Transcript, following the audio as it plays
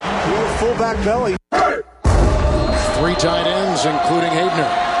fullback belly. Three tight ends, including Haebner.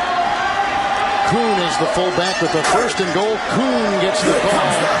 Kuhn is the fullback with the first and goal. Kuhn gets the call.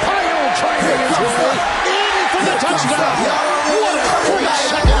 Pyle driving his way in for the touchdown. What a great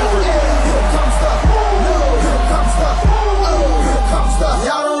second effort. Here comes the,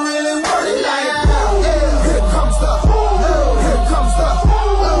 y'all don't really want it like that. Here comes the, y'all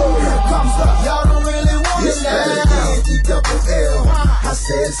don't really want it like that. I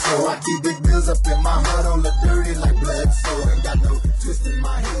said so, I keep big bills up in my heart on the dirty like blood, so ain't got no twist in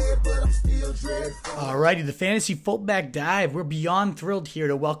my head, but I'm still dreadful. Alrighty, the Fantasy Fullback Dive. We're beyond thrilled here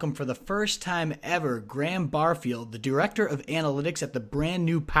to welcome for the first time ever Graham Barfield, the Director of Analytics at the brand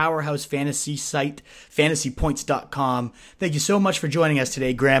new powerhouse fantasy site, fantasypoints.com. Thank you so much for joining us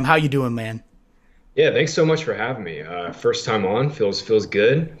today, Graham. How you doing, man? Yeah, thanks so much for having me. First time on, feels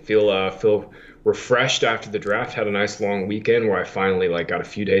good. Feel refreshed after the draft. Had a nice long weekend where I finally got a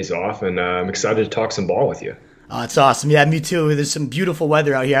few days off, and I'm excited to talk some ball with you. Oh, it's awesome. Yeah, me too. There's some beautiful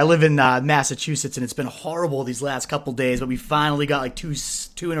weather out here. I live in Massachusetts, and it's been horrible these last couple days, but we finally got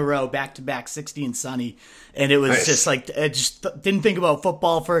two in a row, back-to-back, 60 and sunny. And it was nice. Just I just didn't think about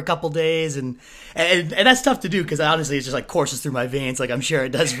football for a couple days, and that's tough to do because honestly, it just courses through my veins, like I'm sure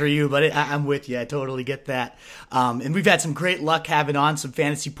it does for you. But I'm with you. I totally get that. And we've had some great luck having on some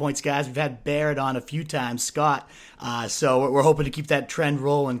Fantasy Points guys. We've had Barrett on a few times, Scott. So we're hoping to keep that trend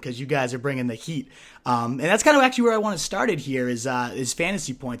rolling because you guys are bringing the heat. And that's kind of actually where I want to start it here is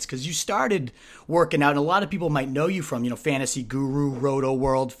Fantasy Points, because you started working out, and a lot of people might know you from, Fantasy Guru, Roto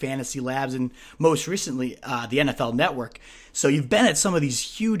World, Fantasy Labs, and most recently the NFL Network. So you've been at some of these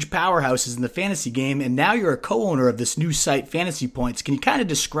huge powerhouses in the fantasy game, and now you're a co-owner of this new site, Fantasy Points. Can you kind of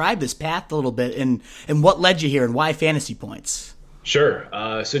describe this path a little bit and what led you here and why Fantasy Points? Sure.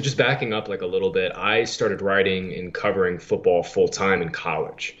 So just backing up a little bit, I started writing and covering football full-time in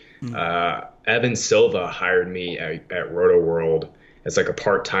college. Evan Silva hired me at Roto World as a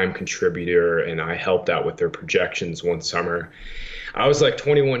part-time contributor, and I helped out with their projections one summer. I was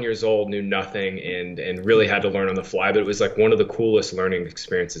 21 years old, knew nothing, and really had to learn on the fly, but it was one of the coolest learning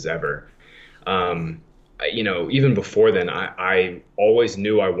experiences ever. Even before then, I always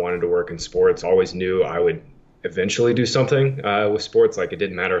knew I wanted to work in sports, always knew I would eventually do something with sports. It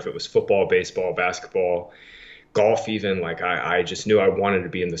didn't matter if it was football, baseball, basketball, golf even. I just knew I wanted to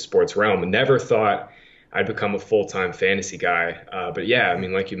be in the sports realm and never thought I'd become a full-time fantasy guy. But yeah,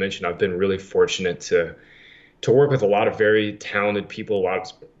 like you mentioned, I've been really fortunate to work with a lot of very talented people, a lot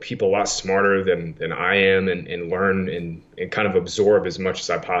of people a lot smarter than I am, and learn and kind of absorb as much as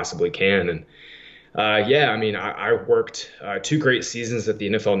I possibly can. And I worked 2 great seasons at the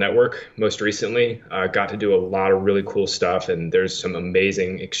NFL Network most recently. Got to do a lot of really cool stuff, and there's some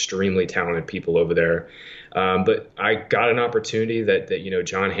amazing, extremely talented people over there. But I got an opportunity that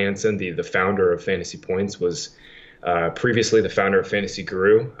John Hansen, the founder of Fantasy Points, was previously the founder of Fantasy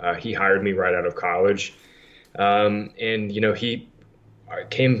Guru. He hired me right out of college. And he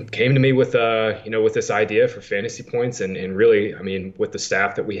came to me with with this idea for Fantasy Points, and really, with the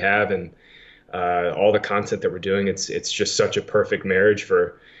staff that we have and all the content that we're doing, it's just such a perfect marriage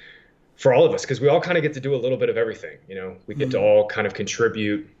for all of us, because we all kind of get to do a little bit of everything. We get to all kind of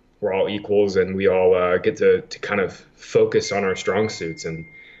contribute. We're all equals, and we all get to kind of focus on our strong suits. And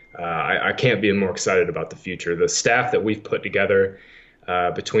I can't be more excited about the future. The staff that we've put together,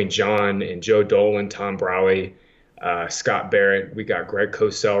 between John and Joe Dolan, Tom Browley, Scott Barrett, we got Greg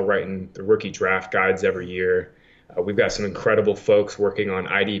Cosell writing the rookie draft guides every year. We've got some incredible folks working on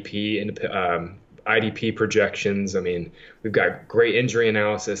IDP projections. We've got great injury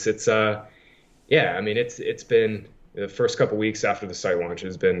analysis. It's been the first couple weeks after the site launch.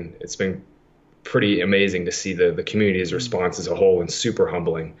 It's been pretty amazing to see the community's response as a whole, and super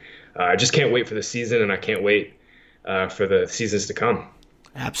humbling. I just can't wait for the season, and I can't wait for the seasons to come.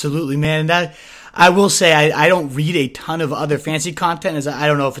 Absolutely, man. That I will say, I don't read a ton of other fantasy content. As I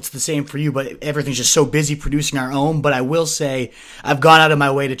don't know if it's the same for you, but everything's just so busy producing our own. But I will say, I've gone out of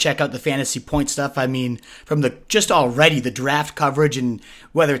my way to check out the Fantasy Point stuff. From the draft coverage, and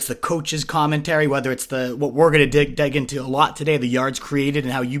whether it's the coaches' commentary, whether it's what we're going to dig into a lot today, the yards created,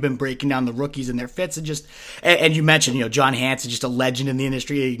 and how you've been breaking down the rookies and their fits, and you mentioned, John Hansen, just a legend in the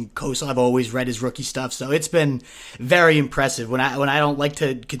industry. And Kosel, I've always read his rookie stuff, so it's been very impressive. When I don't like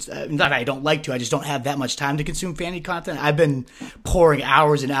to, not I don't like to, I just don't have that much time to consume fantasy content. I've been pouring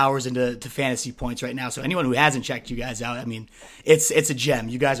hours and hours into Fantasy Points right now. So anyone who hasn't checked you guys out, it's a gem.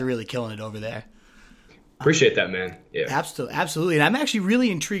 You guys are really killing it over there. Appreciate that, man. Yeah. Absolutely. And I'm actually really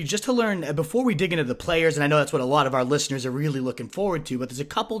intrigued just to learn before we dig into the players. And I know that's what a lot of our listeners are really looking forward to, but there's a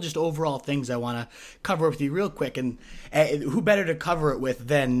couple just overall things I want to cover with you real quick. And who better to cover it with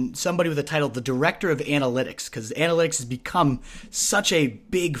than somebody with the title, the Director of Analytics, because analytics has become such a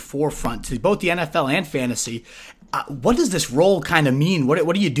big forefront to both the NFL and fantasy. What does this role kind of mean? What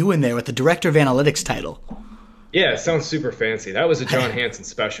are you doing there with the Director of Analytics title? Yeah, it sounds super fancy. That was a John Hansen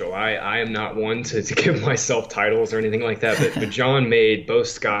special. I am not one to give myself titles or anything like that, but John made both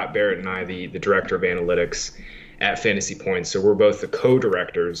Scott Barrett and I the director of analytics at Fantasy Points. So we're both the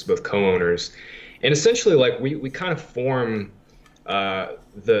co-directors, both co-owners. And essentially, like, we kind of form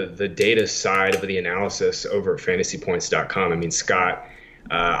the data side of the analysis over at fantasypoints.com. I mean, Scott,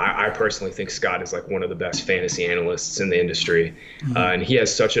 I personally think Scott is like one of the best fantasy analysts in the industry. And he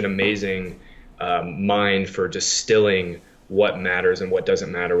has such an amazing mind for distilling what matters and what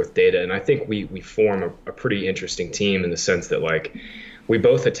doesn't matter with data. And I think we form a pretty interesting team in the sense that, like, we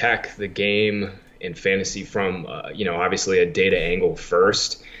both attack the game in fantasy from, obviously a data angle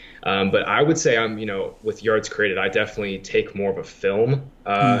first. But I would say with yards created, I definitely take more of a film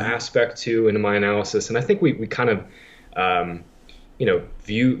aspect into my analysis. And I think we kind of,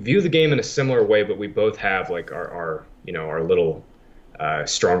 view the game in a similar way, but we both have like our little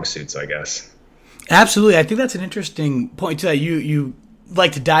strong suits, I guess. Absolutely. I think that's an interesting point too, that you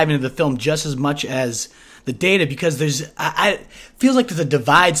like to dive into the film just as much as the data, because I feels like there's a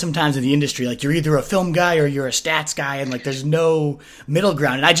divide sometimes in the industry. Like, you're either a film guy or you're a stats guy, and like there's no middle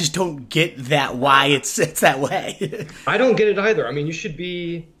ground. And I just don't get that, why it's that way. I don't get it either. I mean, you should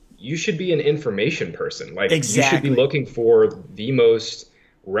be an information person. Like, exactly. You should be looking for the most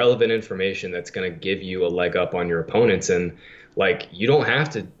relevant information that's going to give you a leg up on your opponents. And like, you don't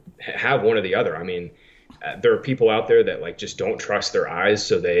have to have one or the other. I mean, there are people out there that like just don't trust their eyes,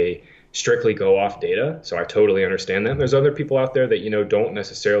 so they strictly go off data. So I totally understand that. And there's other people out there that, don't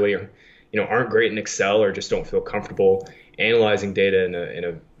necessarily, aren't great in Excel or just don't feel comfortable analyzing data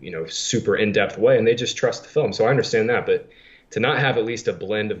in a super in-depth way, and they just trust the film. So I understand that, but to not have at least a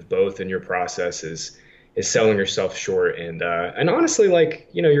blend of both in your process is selling yourself short. And honestly, like,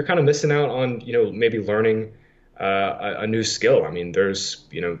 you're kind of missing out on, maybe learning a new skill. I mean, there's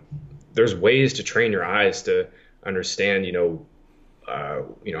ways to train your eyes to understand,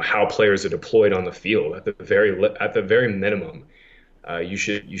 how players are deployed on the field. At the very minimum, you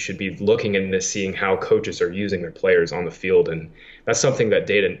should be looking into seeing how coaches are using their players on the field, and that's something that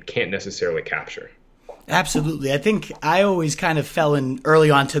data can't necessarily capture. Absolutely. I think I always kind of fell in early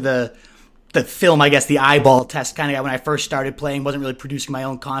on to the film, I guess, the eyeball test kind of guy when I first started playing, wasn't really producing my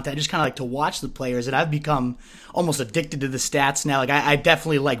own content. I just kind of like to watch the players, and I've become almost addicted to the stats now. Like, I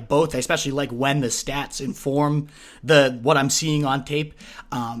definitely like both. I especially like when the stats inform what I'm seeing on tape.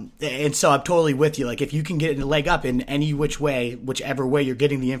 And so I'm totally with you. Like, if you can get a leg up in any whichever way you're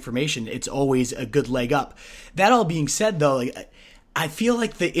getting the information, it's always a good leg up. That all being said, though, like, I feel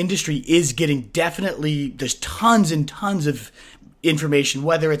like the industry is getting there's tons and tons of information,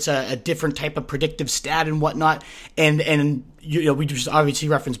 whether it's a different type of predictive stat and whatnot. And we just obviously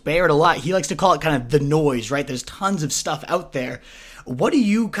reference Barrett a lot. He likes to call it kind of the noise, right? There's tons of stuff out there. What do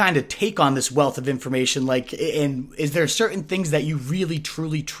you kind of take on this wealth of information? Like, and is there certain things that you really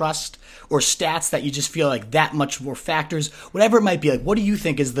truly trust, or stats that you just feel like that much more factors, whatever it might be? Like, what do you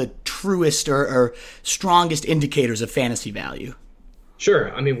think is the truest or strongest indicators of fantasy value?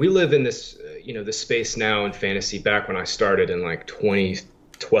 Sure. I mean, we live in this, this space now in fantasy. Back when I started in like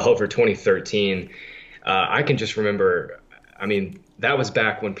 2012 or 2013, I can just remember, I mean, that was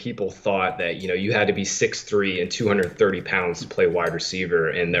back when people thought that, you had to be 6'3" and 230 pounds to play wide receiver,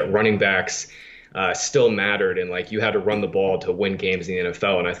 and that running backs still mattered, and like you had to run the ball to win games in the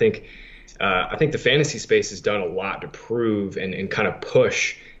NFL. And I think the fantasy space has done a lot to prove and kind of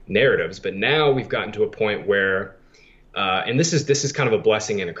push narratives. But now we've gotten to a point where and this is kind of a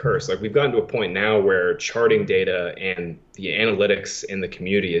blessing and a curse. Like, we've gotten to a point now where charting data and the analytics in the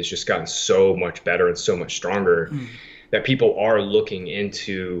community has just gotten so much better and so much stronger that people are looking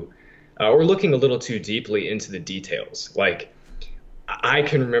into or looking a little too deeply into the details. Like, I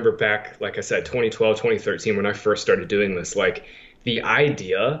can remember back, like I said, 2012, 2013, when I first started doing this, like, the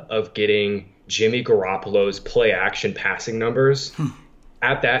idea of getting Jimmy Garoppolo's play action passing numbers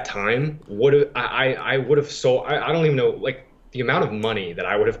at that time I would have sold. I don't even know, like, the amount of money that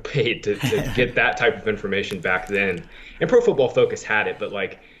I would have paid to get that type of information back then. And Pro Football Focus had it, but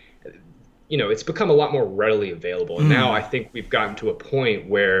like, it's become a lot more readily available. And now I think we've gotten to a point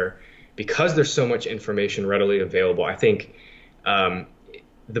where, because there's so much information readily available, I think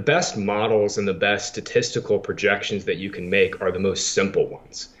the best models and the best statistical projections that you can make are the most simple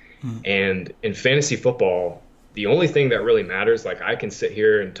ones. And in fantasy football, the only thing that really matters, like I can sit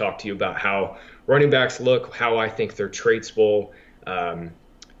here and talk to you about how running backs look, how I think their traits will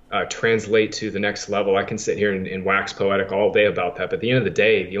translate to the next level. I can sit here and wax poetic all day about that. But at the end of the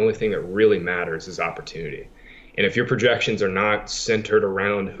day, the only thing that really matters is opportunity. And if your projections are not centered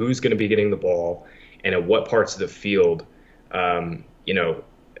around who's going to be getting the ball and at what parts of the field,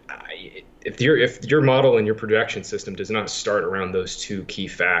 if your model and your projection system does not start around those two key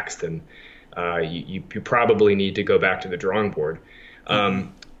facts, then you probably need to go back to the drawing board.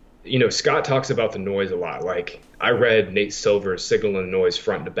 Scott talks about the noise a lot. Like I read Nate Silver's Signal and Noise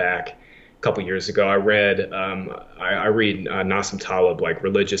front to back a couple years ago. I read I read Nassim Taleb like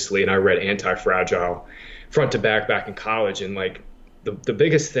religiously, and I read Anti-Fragile front to back in college. And like the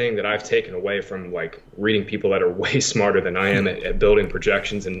biggest thing that I've taken away from like reading people that are way smarter than I am at building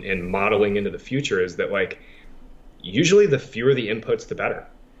projections and modeling into the future is that like usually the fewer the inputs, the better.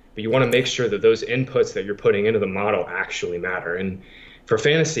 But you want to make sure that those inputs that you're putting into the model actually matter. And for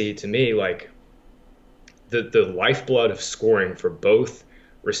fantasy, to me, like the lifeblood of scoring for both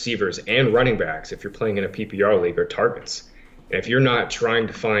receivers and running backs, if you're playing in a PPR league, are targets. And if you're not trying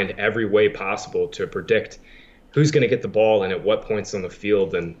to find every way possible to predict who's going to get the ball and at what points on the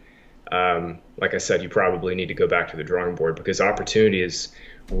field, then like I said, you probably need to go back to the drawing board, because opportunity is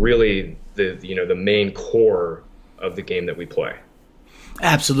really the main core of the game that we play.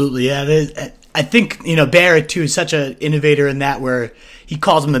 Absolutely, yeah. I think Barrett too is such an innovator in that, where he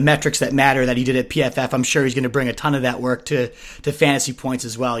calls them the metrics that matter that he did at PFF. I'm sure he's going to bring a ton of that work to fantasy points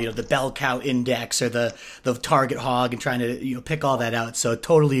as well. The bell cow index or the target hog, and trying to pick all that out. So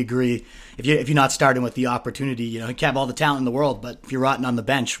totally agree. If you're not starting with the opportunity, you can have all the talent in the world, but if you're rotting on the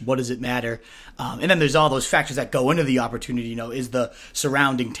bench, what does it matter? And then there's all those factors that go into the opportunity. Is the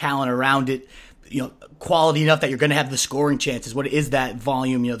surrounding talent around it quality enough that you're going to have the scoring chances? What is that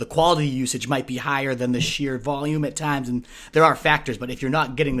volume? The quality usage might be higher than the sheer volume at times, and there are factors, but if you're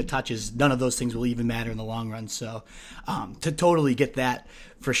not getting the touches, none of those things will even matter in the long run. So to totally get that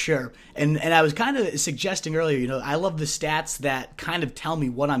for sure. And I was kind of suggesting earlier, I love the stats that kind of tell me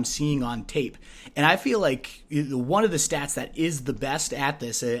what I'm seeing on tape. And I feel like one of the stats that is the best at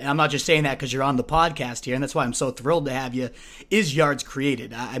this, and I'm not just saying that because you're on the podcast here, and that's why I'm so thrilled to have you, is yards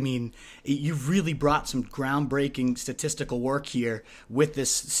created. I mean, you've really brought some groundbreaking statistical work here with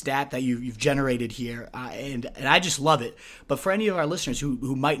this stat that you've generated here, and I just love it. But for any of our listeners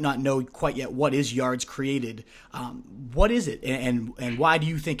who might not know quite yet what is yards created, what is it, and why do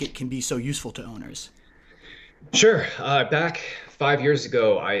you think it can be so useful to owners? Sure. Back 5 years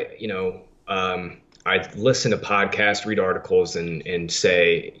ago, I'd listen to podcasts, read articles, and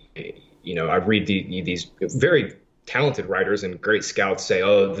say, I read these very talented writers and great scouts say,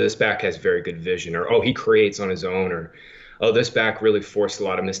 oh, this back has very good vision, or, oh, he creates on his own, or, oh, this back really forced a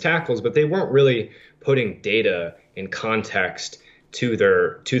lot of missed tackles, but they weren't really putting data and context to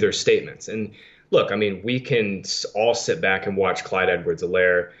their statements. And look, I mean, we can all sit back and watch Clyde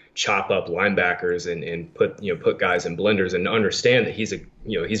Edwards-Helaire chop up linebackers and put guys in blenders and understand that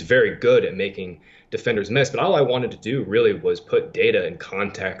he's very good at making defenders miss. But all I wanted to do really was put data and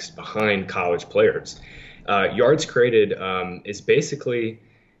context behind college players. Yards created is basically,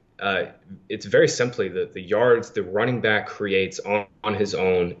 it's very simply the yards the running back creates on his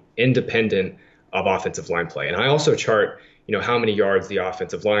own, independent of offensive line play. And I also chart how many yards the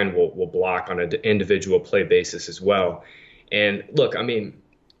offensive line will block on an individual play basis as well. And look, I mean,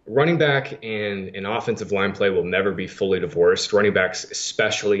 running back and offensive line play will never be fully divorced. Running backs,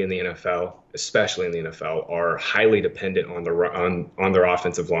 especially in the NFL, are highly dependent on their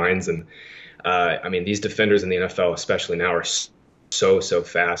offensive lines. And I mean, these defenders in the NFL, especially now, are so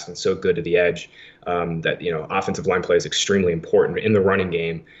fast and so good to the edge that offensive line play is extremely important in the running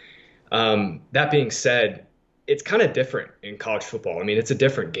game. That being said, it's kind of different in college football. I mean, it's a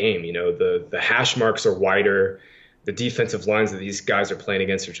different game. The hash marks are wider. The defensive lines that these guys are playing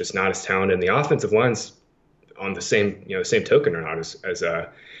against are just not as talented, and the offensive lines, on the same token, are not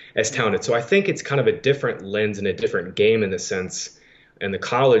as talented. So I think it's kind of a different lens and a different game in the sense, in the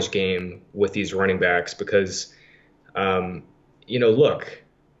college game with these running backs, because look,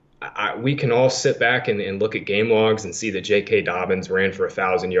 we can all sit back and look at game logs and see that J.K. Dobbins ran for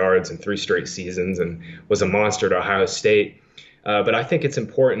 1,000 yards in 3 straight seasons and was a monster at Ohio State. But I think it's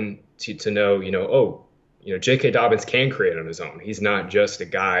important to know, J.K. Dobbins can create on his own. He's not just a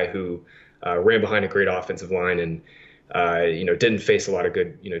guy who ran behind a great offensive line and didn't face a lot of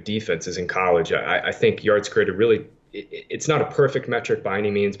good defenses in college. I think yards created really, it's not a perfect metric by any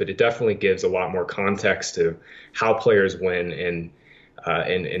means, but it definitely gives a lot more context to how players win and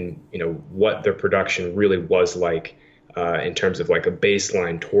what their production really was like in terms of like a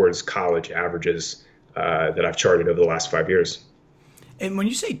baseline towards college averages that I've charted over the last 5 years. And when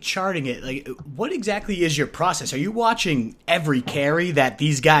you say charting it, like, what exactly is your process? Are you watching every carry that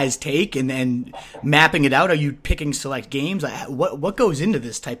these guys take and then mapping it out? Are you picking select games? What goes into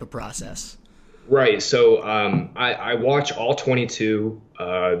this type of process? Right. So I watch all 22,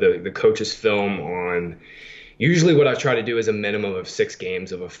 the coach's film on. Usually what I try to do is a minimum of 6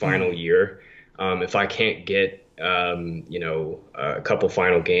 games of a final year. If I can't get a couple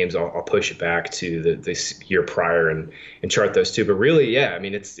final games, I'll push it back to this year prior and chart those two. But really, yeah, I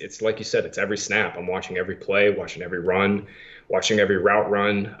mean, it's like you said, it's every snap. I'm watching every play, watching every run, watching every route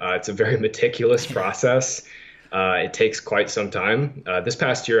run. It's a very meticulous process. It takes quite some time. This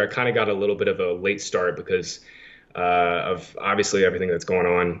past year, I kind of got a little bit of a late start because of obviously everything that's going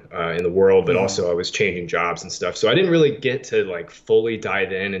on in the world, but also I was changing jobs and stuff. So I didn't really get to like fully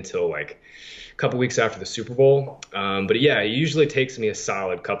dive in until like couple weeks after the Super Bowl. But yeah, it usually takes me a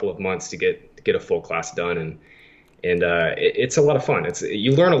solid couple of months to get a full class done. And it's a lot of fun.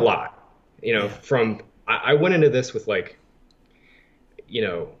 You learn a lot, I went into this with like,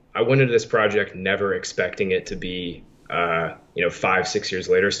 I went into this project never expecting it to be, 5-6 years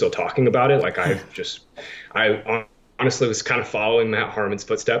later, still talking about it. Like I honestly was kind of following Matt Harmon's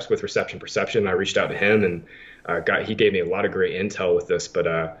footsteps with reception perception. I reached out to him and he gave me a lot of great intel with this,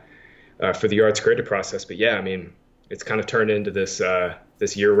 but, for the yards created process. But yeah, I mean, it's kind of turned into this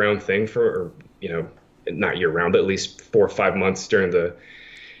year-round thing not year-round, but at least 4 or 5 months during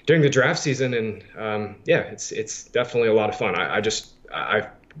the draft season. And it's definitely a lot of fun. I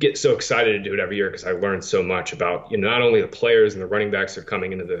get so excited to do it every year because I learn so much about not only the players and the running backs that are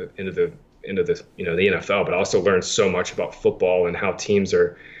coming into the the NFL, but I also learn so much about football and how teams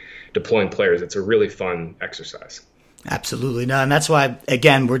are deploying players. It's a really fun exercise. Absolutely. No, and that's why,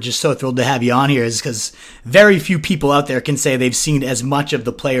 again, we're just so thrilled to have you on here, is because very few people out there can say they've seen as much of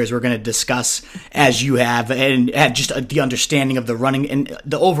the players we're going to discuss as you have, and just the understanding of the running and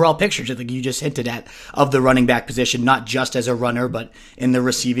the overall picture, just like you just hinted at, of the running back position, not just as a runner, but in the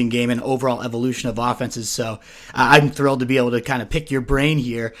receiving game and overall evolution of offenses. So I'm thrilled to be able to kind of pick your brain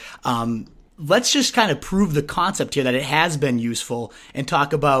here. Let's just kind of prove the concept here that it has been useful and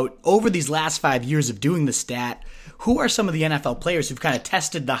talk about, over these last 5 years of doing the stat, who are some of the NFL players who've kind of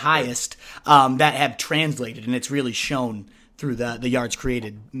tested the highest that have translated, and it's really shown through the yards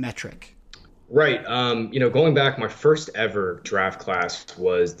created metric? Right. Going back, my first ever draft class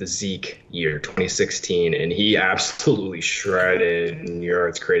was the Zeke year, 2016, and he absolutely shredded in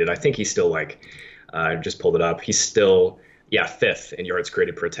yards created. I think he's still just pulled it up. He's still fifth in yards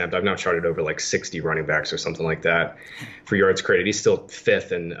created per attempt. I've now charted over like 60 running backs or something like that for yards created. He's still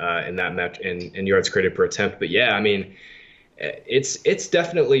fifth in that match in yards created per attempt. But yeah, I mean, it's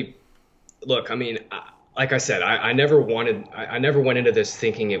definitely, look, I mean, like I said, I never went into this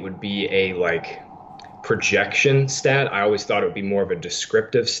thinking it would be a like projection stat. I always thought it would be more of a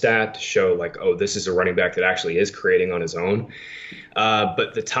descriptive stat to show like, oh, this is a running back that actually is creating on his own.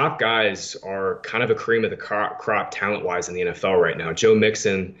 But the top guys are kind of a cream of the crop talent-wise in the NFL right now. Joe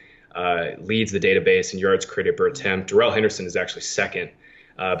Mixon leads the database in yards created per attempt. Darrell Henderson is actually second.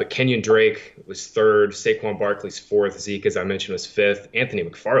 But Kenyon Drake was third. Saquon Barkley's fourth. Zeke, as I mentioned, was fifth. Anthony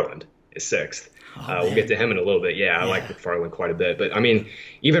McFarland is sixth. We'll get to him in a little bit. I like McFarland quite a bit. But, I mean,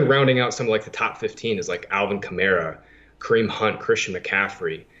 even rounding out some of like the top 15 is like Alvin Kamara, Kareem Hunt, Christian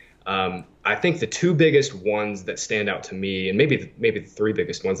McCaffrey. I think the two biggest ones that stand out to me, and maybe the three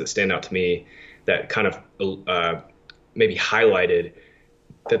biggest ones that stand out to me that kind of maybe highlighted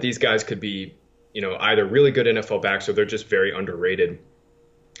that these guys could be, either really good NFL backs or they're just very underrated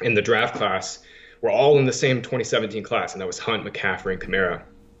in the draft class, were all in the same 2017 class, and that was Hunt, McCaffrey, and Kamara.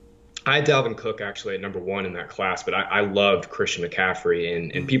 I had Dalvin Cook actually at number one in that class, but I loved Christian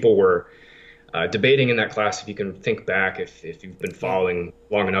McCaffrey, and people were debating in that class, if you can think back, if you've been following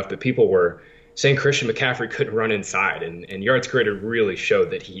long enough, that people were saying Christian McCaffrey couldn't run inside, and yards created really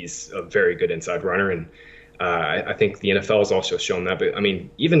showed that he's a very good inside runner, and I think the NFL has also shown that. But I mean,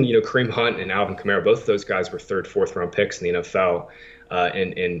 even Kareem Hunt and Alvin Kamara, both of those guys were third, fourth round picks in the NFL,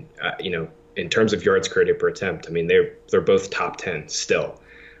 in terms of yards created per attempt. I mean, they're both top 10 still.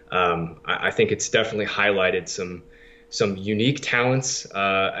 I think it's definitely highlighted some unique talents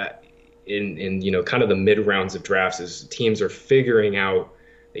in kind of the mid rounds of drafts as teams are figuring out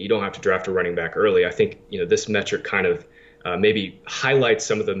that you don't have to draft a running back early. I think this metric kind of maybe highlights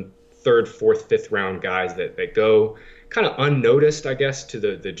some of the third, fourth, fifth round guys that go kind of unnoticed, I guess, to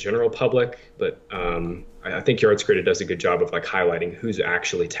the general public. But I think yards created does a good job of like highlighting who's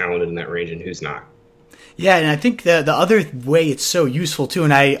actually talented in that range and who's not. Yeah, and I think the other way it's so useful too,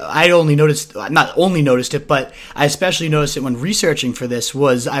 and I only noticed, not only noticed it, but I especially noticed it when researching for this,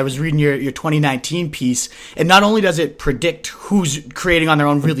 was I was reading your 2019 piece, and not only does it predict who's creating on their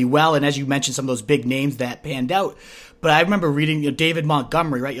own really well, and as you mentioned, some of those big names that panned out, but I remember reading David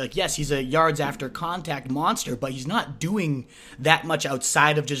Montgomery, right? Like, yes, he's a yards after contact monster, but he's not doing that much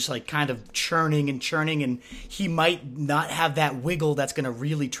outside of just like kind of churning, and he might not have that wiggle that's going to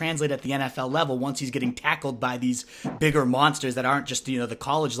really translate at the NFL level once he's getting tackled by these bigger monsters that aren't just, the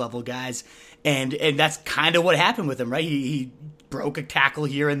college level guys. And that's kind of what happened with him, right? He broke a tackle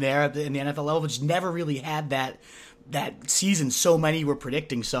here and there in the NFL level, but just never really had that season so many were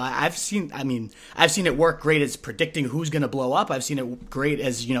predicting. So I've seen it work great as predicting who's going to blow up. I've seen it great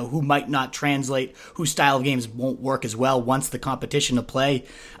as, who might not translate, whose style of games won't work as well once the competition to play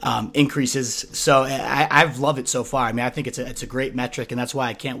increases. So I've loved it so far. I mean, I think it's a great metric, and that's why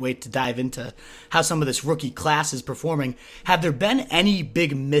I can't wait to dive into how some of this rookie class is performing. Have there been any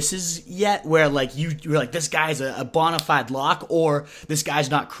big misses yet where like you're like, this guy's a bona fide lock, or this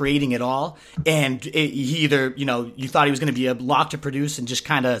guy's not creating at all, and he either, you thought he was going to be a lock to produce and just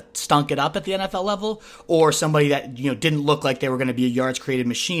kind of stunk it up at the NFL level, or somebody that didn't look like they were going to be a yards created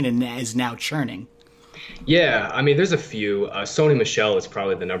machine and is now churning? Yeah, I mean, there's a few. Sony Michel is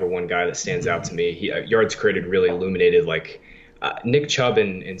probably the number one guy that stands out to me. He yards created really illuminated. Like Nick Chubb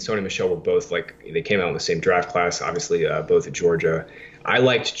and Sony Michel were both like, they came out in the same draft class, obviously both at Georgia. I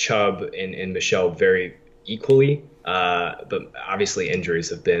liked Chubb and Michel very equally, but obviously injuries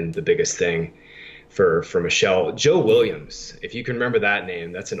have been the biggest thing for Michel. Joe Williams, if you can remember that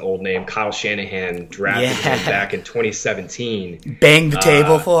name, that's an old name. Kyle Shanahan drafted him back in 2017. Banged the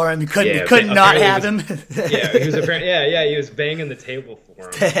table for him. You couldn't not have him. He was apparently, he was banging the table for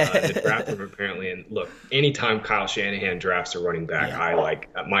him. The draft him apparently. And look, anytime Kyle Shanahan drafts a running back, I like,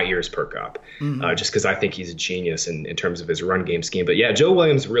 my ears perk up, just because I think he's a genius in terms of his run game scheme. But yeah, Joe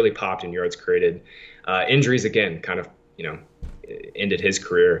Williams really popped in yards created. Injuries again, kind of ended his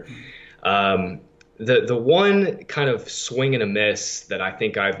career. The one kind of swing and a miss that I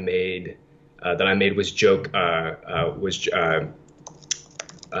think I've made, was John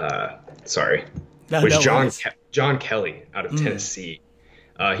Kelly out of Tennessee.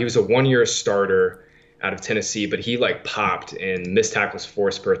 He was a 1-year starter out of Tennessee, but he like popped in missed tackles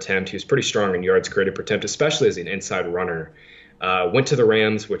forced per attempt. He was pretty strong in yards created per attempt, especially as an inside runner. Went to the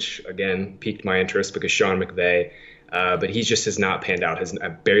Rams, which again piqued my interest because Sean McVay. But he just has not panned out, has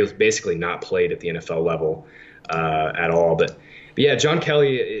basically not played at the NFL level at all. But yeah, John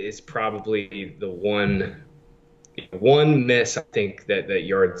Kelly is probably the one miss I think that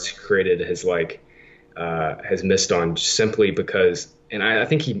yards created has missed on, simply because, and I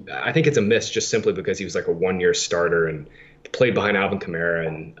think it's a miss just simply because he was like a 1-year starter and played behind Alvin Kamara,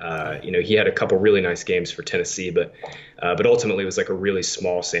 and he had a couple really nice games for Tennessee, but ultimately it was like a really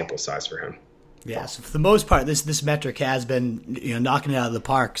small sample size for him. Yeah, so for the most part, this metric has been knocking it out of the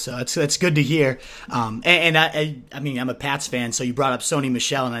park. So it's good to hear. And I mean, I'm a Pats fan, so you brought up Sony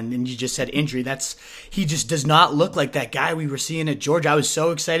Michel, and you just said injury. He just does not look like that guy we were seeing at Georgia. I was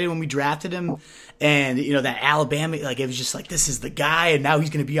so excited when we drafted him, and that Alabama, like it was just like, this is the guy, and now he's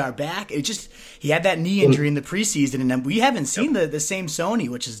going to be our back. He had that knee injury in the preseason, and we haven't seen the same Sony,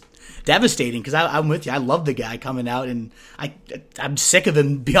 which is devastating, because I'm with you. I love the guy coming out, and I'm sick of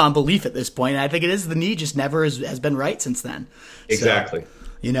him beyond belief at this point. And I think it is the knee just never has been right since then. Exactly.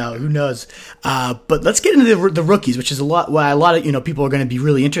 So, who knows? But let's get into the rookies, which is a lot of people are going to be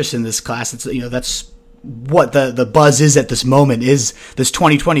really interested in this class. It's that's what the buzz is at this moment, is this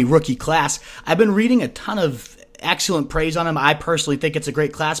 2020 rookie class. I've been reading a ton of excellent praise on him. I personally think it's a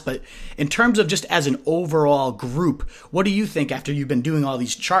great class, but in terms of just as an overall group, what do you think after you've been doing all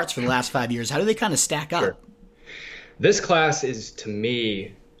these charts for the last 5 years? How do they kind of stack up? Sure. This class is, to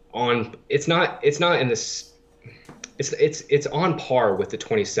me, it's on par with the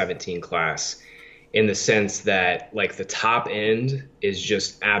 2017 class, in the sense that like the top end is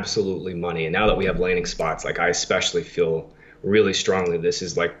just absolutely money. And now that we have landing spots, like I especially feel really strongly this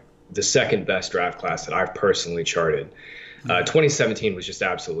is like the second best draft class that I've personally charted. 2017 was just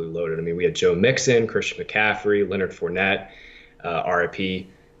absolutely loaded. I mean, we had Joe Mixon, Christian McCaffrey, Leonard Fournette, RIP.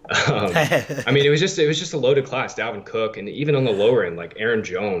 I mean, it was just a loaded class. Dalvin Cook, and even on the lower end, like Aaron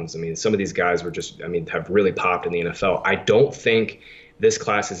Jones. I mean, some of these guys were have really popped in the NFL. I don't think this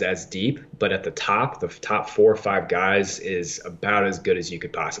class is as deep, but at the top 4 or 5 guys is about as good as you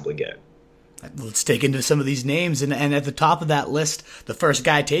could possibly get. Let's take into some of these names, and at the top of that list, the first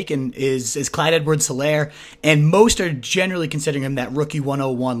guy taken is Clyde Edwards-Helaire, and most are generally considering him that rookie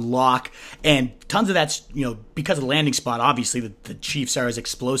 101 lock, and tons of that's because of the landing spot. Obviously, the Chiefs are as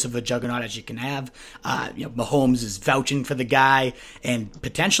explosive a juggernaut as you can have. Mahomes is vouching for the guy, and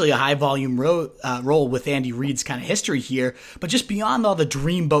potentially a high volume role with Andy Reid's kind of history here. But just beyond all the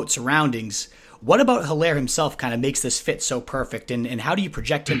dreamboat surroundings, what about Helaire himself kind of makes this fit so perfect, and how do you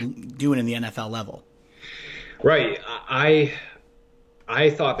project him doing in the NFL level? Right. I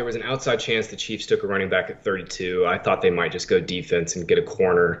thought there was an outside chance the Chiefs took a running back at 32. I thought they might just go defense and get a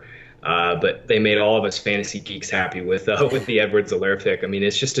corner, but they made all of us fantasy geeks happy with the Edwards-Helaire pick. I mean,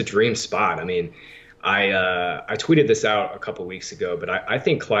 it's just a dream spot. I mean, I tweeted this out a couple weeks ago, but I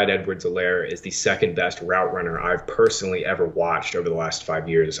think Clyde Edwards-Helaire is the second best route runner I've personally ever watched over the last 5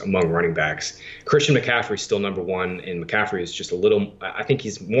 years among running backs. Christian McCaffrey is still number one, and McCaffrey is just I think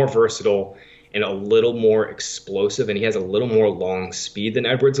he's more versatile and a little more explosive, and he has a little more long speed than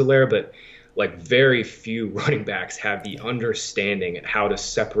Edwards-Helaire, but like very few running backs have the understanding at how to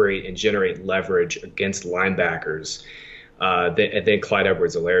separate and generate leverage against linebackers than Clyde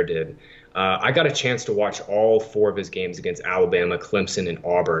Edwards-Helaire did. I got a chance to watch all 4 of his games against Alabama, Clemson, and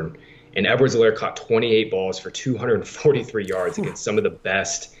Auburn. And Edwards-Helaire caught 28 balls for 243 yards against some of the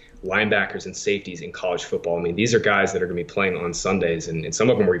best linebackers and safeties in college football. I mean, these are guys that are going to be playing on Sundays, and some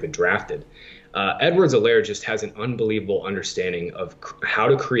of them were even drafted. Edwards-Helaire just has an unbelievable understanding of how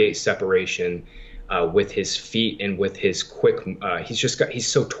to create separation with his feet and with his quick. He's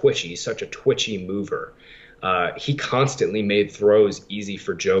so twitchy. He's such a twitchy mover. He constantly made throws easy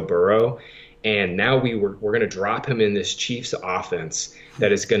for Joe Burrow, and now we're going to drop him in this Chiefs offense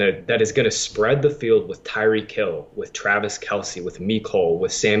that is going to spread the field with Tyreek Hill, with Travis Kelce, with Mecole,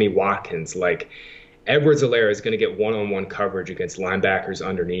 with Sammy Watkins. Like, Edwards-Helaire is going to get one-on-one coverage against linebackers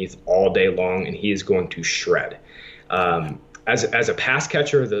underneath all day long, and he is going to shred. As a pass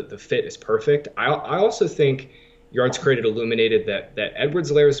catcher, the fit is perfect. I also think Yards Created illuminated that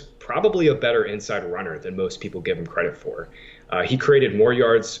Edwards-Helaire is probably a better inside runner than most people give him credit for. He created more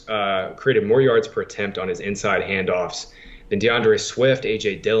yards per attempt on his inside handoffs than DeAndre Swift,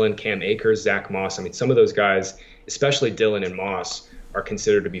 A.J. Dillon, Cam Akers, Zach Moss. I mean, some of those guys, especially Dillon and Moss, are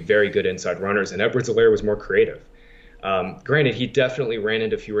considered to be very good inside runners, and Edwards-Helaire was more creative. Granted, he definitely ran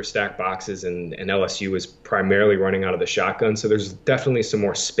into fewer stacked boxes, and LSU was primarily running out of the shotgun, so there's definitely some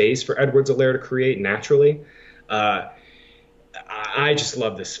more space for Edwards-Helaire to create naturally. I just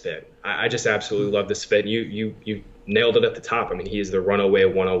love this fit. I just absolutely love this fit. You nailed it at the top. I mean, he is the runaway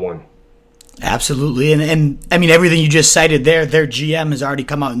 101. Absolutely. And I mean, everything you just cited there, their GM has already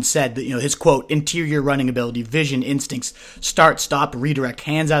come out and said that, his quote, interior running ability, vision, instincts, start, stop, redirect,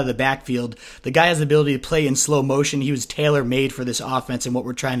 hands out of the backfield. The guy has the ability to play in slow motion. He was tailor-made for this offense and what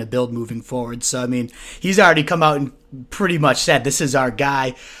we're trying to build moving forward. So, I mean, he's already come out and pretty much said, this is our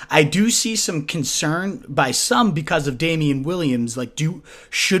guy. I do see some concern by some because of Damian Williams. Like,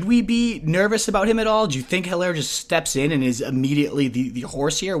 should we be nervous about him at all? Do you think Helaire just steps in and is immediately the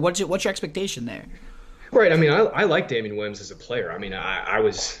horse here? What's your expectation there? Right. I mean, I like Damian Williams as a player. I mean, I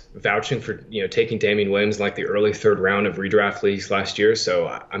was vouching for, taking Damian Williams in like the early third round of redraft leagues last year. So,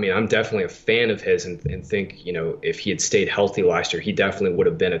 I mean, I'm definitely a fan of his and think, if he had stayed healthy last year, he definitely would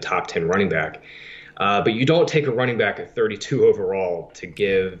have been a top 10 running back. But you don't take a running back at 32 overall to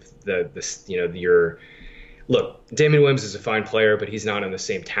give look, Damian Williams is a fine player, but he's not in the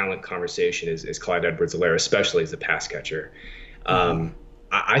same talent conversation as Clyde Edwards-Helaire, especially as a pass catcher.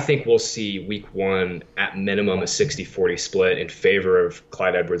 I think we'll see week 1 at minimum a 60-40 split in favor of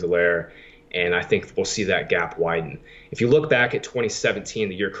Clyde Edwards-Helaire, and I think we'll see that gap widen. If you look back at 2017,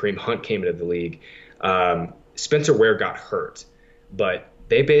 the year Kareem Hunt came into the league, Spencer Ware got hurt, but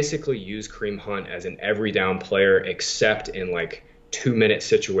they basically use Kareem Hunt as an every down player except in like 2-minute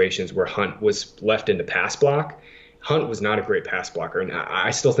situations where Hunt was left into pass block. Hunt was not a great pass blocker, and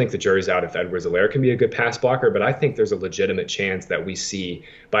I still think the jury's out if Edwards-Helaire can be a good pass blocker, but I think there's a legitimate chance that we see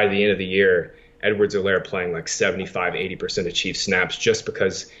by the end of the year Edwards-Helaire playing like 75-80% of Chiefs snaps just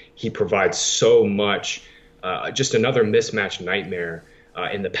because he provides so much, just another mismatch nightmare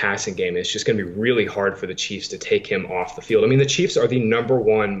in the passing game. It's just going to be really hard for the Chiefs to take him off the field. I mean, the Chiefs are the number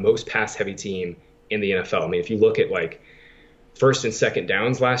 1 most pass-heavy team in the NFL. I mean, if you look at like first and second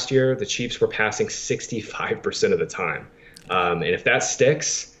downs last year, the Chiefs were passing 65% of the time. And if that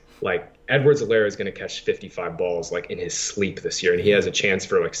sticks, like Edwards-Helaire is going to catch 55 balls like in his sleep this year, and he has a chance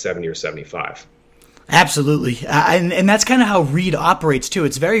for like 70 or 75. Absolutely. And that's kind of how Reid operates too.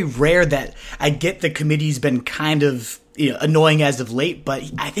 It's very rare that I get the committee's been kind of annoying as of late, but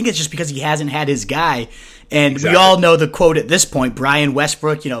I think it's just because he hasn't had his guy. And exactly. We all know the quote at this point, Brian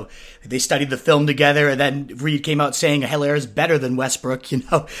Westbrook, they studied the film together, and then Reed came out saying Hilaire is better than Westbrook.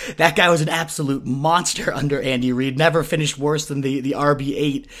 That guy was an absolute monster under Andy Reid. Never finished worse than the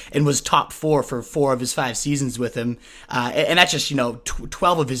RB8, and was top 4 for 4 of his 5 seasons with him. And that's just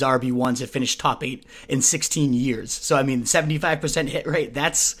 12 of his RB1s have finished top 8 in 16 years. So 75% hit rate.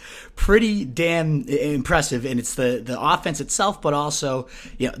 That's pretty damn impressive, and it's the offense itself, but also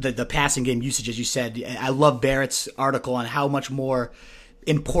the passing game usage, as you said. I love Barrett's article on how much more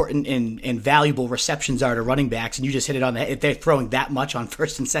important and valuable receptions are to running backs, and you just hit it on the head. If they're throwing that much on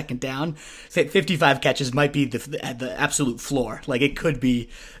first and second down, 55 catches might be the absolute floor. Like, it could be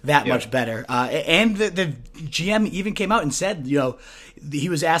that much better. And the GM even came out and said, he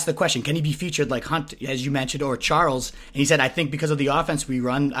was asked the question, can he be featured like Hunt, as you mentioned, or Charles? And he said, I think because of the offense we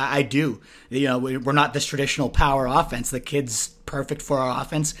run, I do. We're not this traditional power offense. The kid's perfect for our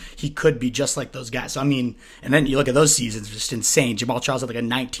offense. He could be just like those guys. So, and then you look at those seasons, just insane. Jamal Charles had like a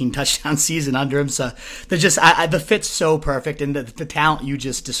 19 touchdown season under him. So they're just, the fit's so perfect, and the talent you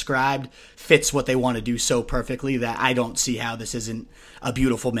just described fits what they want to do so perfectly that I don't see how this isn't a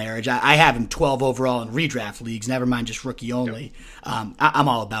beautiful marriage. I have him 12 overall in redraft leagues, never mind just rookie only. I'm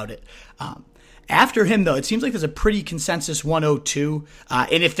all about it. After him, though, it seems like there's a pretty consensus 102.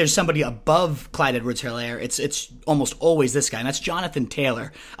 And if there's somebody above Clyde Edwards-Helaire, it's almost always this guy, and that's Jonathan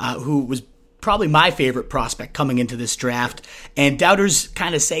Taylor, who was probably my favorite prospect coming into this draft. And doubters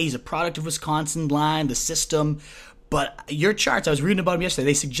kind of say he's a product of Wisconsin line, the system. But your charts, I was reading about him yesterday,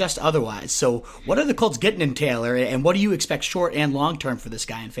 they suggest otherwise. So what are the Colts getting in Taylor, and what do you expect short and long term for this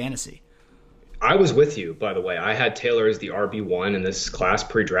guy in fantasy? I was with you, by the way. I had Taylor as the RB1 in this class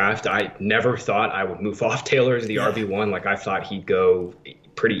pre-draft. I never thought I would move off Taylor as the RB1. Like, I thought he'd go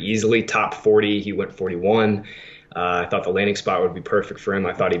pretty easily, top 40. He went 41. I thought the landing spot would be perfect for him.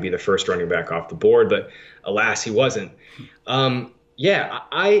 I thought he'd be the first running back off the board, but alas, he wasn't. I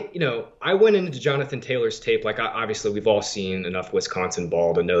went into Jonathan Taylor's tape. Like, obviously, we've all seen enough Wisconsin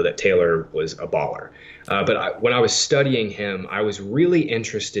ball to know that Taylor was a baller. When I was studying him, I was really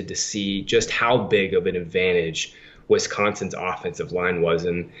interested to see just how big of an advantage Wisconsin's offensive line was.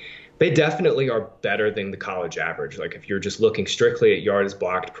 And they definitely are better than the college average. Like, if you're just looking strictly at yards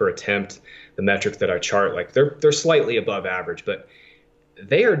blocked per attempt, the metric that I chart, like, they're slightly above average, but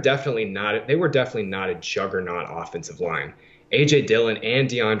they were definitely not a juggernaut offensive line. A.J. Dillon and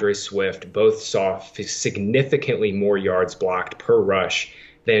DeAndre Swift both saw significantly more yards blocked per rush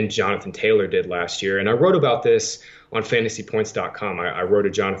than Jonathan Taylor did last year. And I wrote about this on fantasypoints.com. I wrote a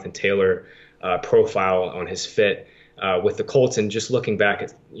Jonathan Taylor profile on his fit with the Colts, and just looking back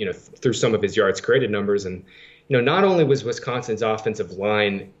at, through some of his yards created numbers. And, not only was Wisconsin's offensive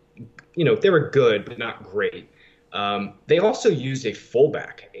line, they were good, but not great. They also used a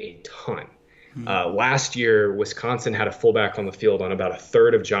fullback a ton. Last year, Wisconsin had a fullback on the field on about a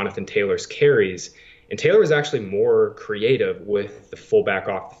third of Jonathan Taylor's carries, and Taylor was actually more creative with the fullback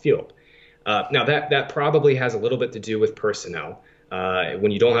off the field. Now, that probably has a little bit to do with personnel.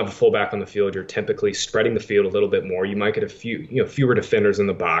 When you don't have a fullback on the field, you're typically spreading the field a little bit more. You might get fewer defenders in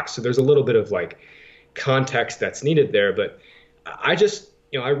the box, so there's a little bit of context that's needed there. But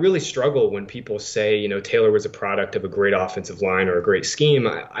I really struggle when people say, Taylor was a product of a great offensive line or a great scheme.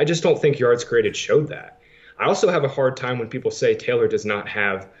 I just don't think yards created showed that. I also have a hard time when people say Taylor does not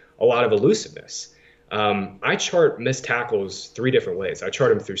have a lot of elusiveness. I chart missed tackles 3 different ways. I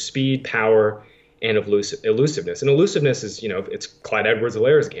chart them through speed, power, and elusiveness. And elusiveness is, it's Clyde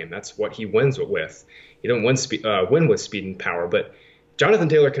Edwards-Helaire's game. That's what he wins with. He doesn't win with speed and power, but Jonathan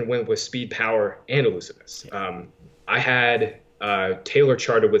Taylor can win with speed, power, and elusiveness. I had Taylor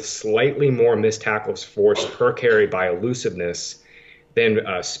charted with slightly more missed tackles forced per carry by elusiveness than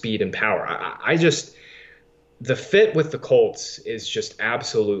speed and power. The fit with the Colts is just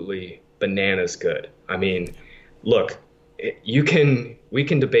absolutely bananas good. Look, we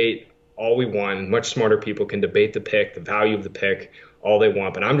can debate all we want, and much smarter people can debate the pick, the value of the pick, all they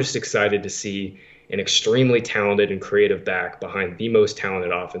want, but I'm just excited to see an extremely talented and creative back behind the most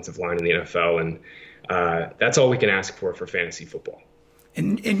talented offensive line in the NFL, and that's all we can ask for fantasy football.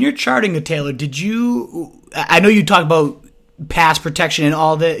 And you're charting a Taylor. I know you talk about pass protection and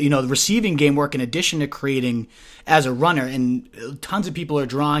all the receiving game work in addition to creating as a runner, and tons of people are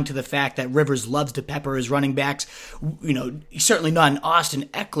drawing to the fact that Rivers loves to pepper his running backs. Certainly not an Austin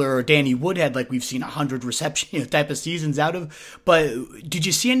Eckler or Danny Woodhead like we've seen 100 reception type of seasons out of. But did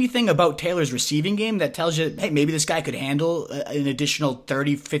you see anything about Taylor's receiving game that tells you, hey, maybe this guy could handle an additional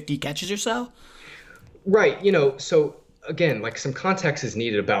 30, 50 catches or so? Right. So again, some context is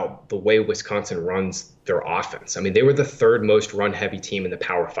needed about the way Wisconsin runs their offense. They were the 3rd most run-heavy team in the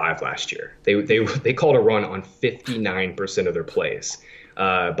Power 5 last year. They called a run on 59% of their plays.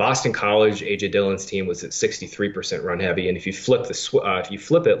 Boston College, A.J. Dillon's team was at 63% run heavy, and if you flip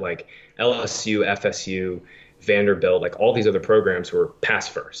it, like LSU, FSU, Vanderbilt, like all these other programs were pass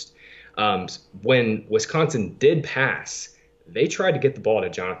first. When Wisconsin did pass, they tried to get the ball to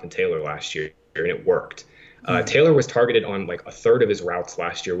Jonathan Taylor last year, and it worked. Taylor was targeted on like a third of his routes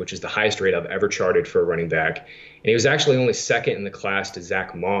last year, which is the highest rate I've ever charted for a running back. And he was actually only second in the class to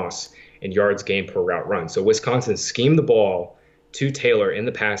Zach Moss in yards gained per route run. So Wisconsin schemed the ball to Taylor in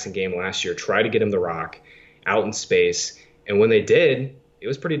the passing game last year, tried to get him the rock out in space. And when they did, it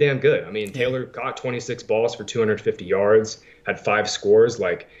was pretty damn good. I mean, Taylor got 26 balls for 250 yards, had 5 scores.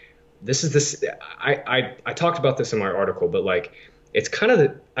 Like, I talked about this in my article, but like, it's kind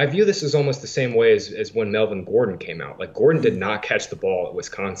of I view this as almost the same way as when Melvin Gordon came out. Like, Gordon did not catch the ball at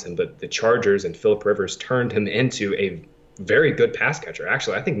Wisconsin, but the Chargers and Phillip Rivers turned him into a very good pass catcher.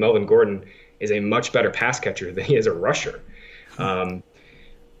 Actually, I think Melvin Gordon is a much better pass catcher than he is a rusher.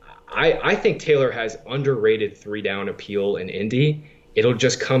 I think Taylor has underrated 3-down appeal in Indy. It'll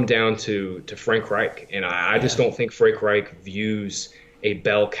just come down to Frank Reich, and I just don't think Frank Reich views a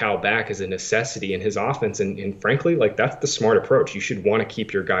bell cow back as a necessity in his offense. And frankly, like, that's the smart approach. You should want to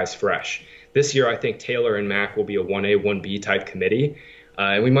keep your guys fresh. This year, I think Taylor and Mack will be a 1A, 1B type committee.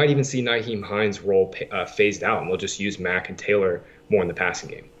 And we might even see Nyheim Hines' role phased out, and we'll just use Mack and Taylor more in the passing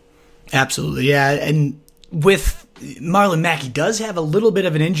game. Absolutely, yeah. And with Marlon Mack, he does have a little bit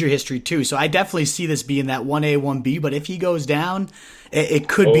of an injury history too, so I definitely see this being that 1A, 1B, but if he goes down, it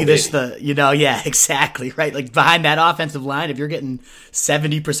could be this, exactly, right? Like, behind that offensive line, if you're getting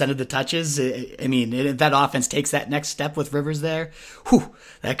 70% of the touches, I mean, if that offense takes that next step with Rivers there,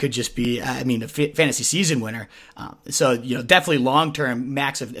 that could just be, a fantasy season winner. So, definitely long-term,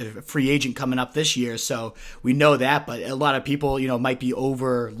 Max, a free agent coming up this year, so we know that, but a lot of people, might be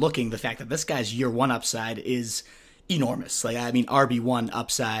overlooking the fact that this guy's year one upside is enormous. RB1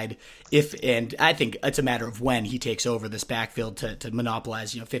 upside, and I think it's a matter of when he takes over this backfield to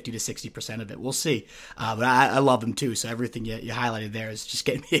monopolize 50 to 60% of it. We'll see. But I love him too. So everything you highlighted there is just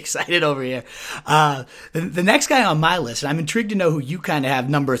getting me excited over here. The next guy on my list, and I'm intrigued to know who you kind of have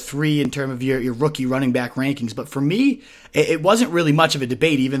number 3 in terms of your rookie running back rankings. But for me, it wasn't really much of a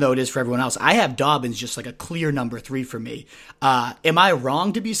debate, even though it is for everyone else. I have Dobbins just like a clear number 3 for me. Am I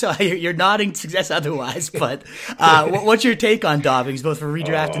wrong to be so? You're nodding to suggest otherwise, but what's your take on Dobbins, both for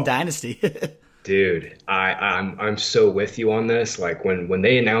redraft and dynasty? Dude, I'm so with you on this. Like, when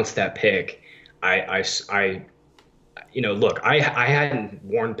they announced that pick, I hadn't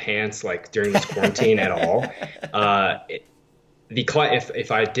worn pants like during this quarantine at all.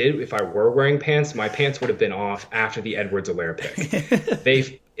 If I were wearing pants, my pants would have been off after the Edwards-Helaire pick.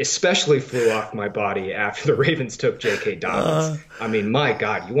 They especially flew off my body after the Ravens took J.K. Dobbins. I mean, my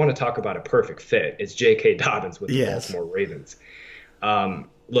God, you want to talk about a perfect fit? It's J.K. Dobbins with the Baltimore Ravens.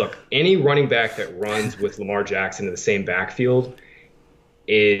 Look, any running back that runs with Lamar Jackson in the same backfield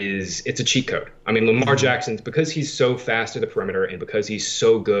it's a cheat code. I mean, Lamar Jackson's, because he's so fast to the perimeter and because he's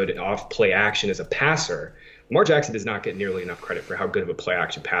so good off play action as a passer, Lamar Jackson does not get nearly enough credit for how good of a play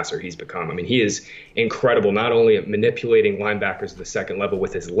action passer he's become. I mean, he is incredible, not only at manipulating linebackers at the second level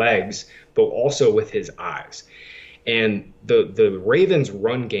with his legs, but also with his eyes. And the Ravens'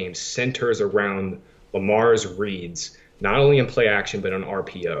 run game centers around Lamar's reads, not only in play action, but on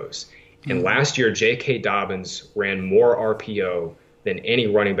RPOs. And last year, J.K. Dobbins ran more RPO than any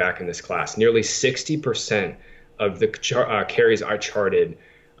running back in this class. Nearly 60% of the carries I charted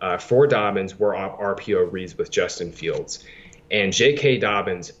for Dobbins were RPO reads with Justin Fields. And J.K.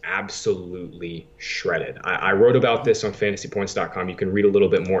 Dobbins absolutely shredded. I wrote about this on fantasypoints.com. You can read a little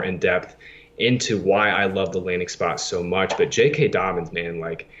bit more in depth into why I love the landing spot so much. But J.K. Dobbins, man,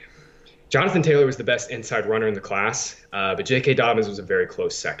 like, Jonathan Taylor was the best inside runner in the class, but J.K. Dobbins was a very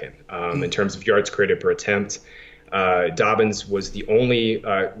close second in terms of yards created per attempt. Dobbins was the only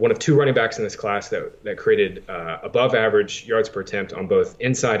one of 2 running backs in this class that created above average yards per attempt on both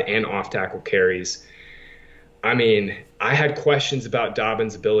inside and off tackle carries. I mean, I had questions about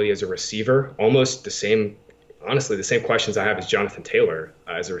Dobbins' ability as a receiver, almost the same questions I have as Jonathan Taylor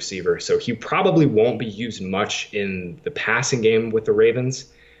as a receiver. So he probably won't be used much in the passing game with the Ravens,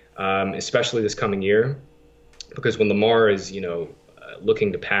 especially this coming year, because when Lamar is,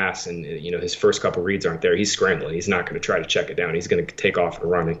 looking to pass and, his first couple reads aren't there, he's scrambling. He's not going to try to check it down. He's going to take off and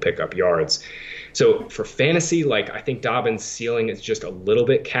run and pick up yards. So for fantasy, I think Dobbins' ceiling is just a little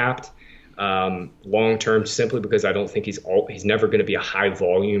bit capped long term, simply because I don't think he's never going to be a high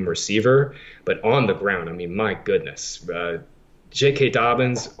volume receiver. But on the ground, I mean, my goodness, J.K.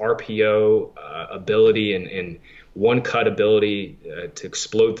 Dobbins' RPO ability and one cut ability to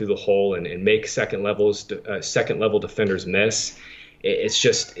explode through the hole and make second level defenders miss it's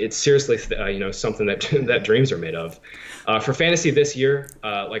seriously something that that dreams are made of. For fantasy this year,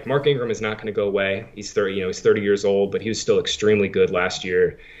 like Mark Ingram is not going to go away. He's 30 years old, but he was still extremely good last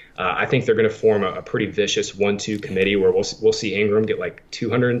year. I think they're going to form a pretty vicious 1-2 committee where we'll see Ingram get like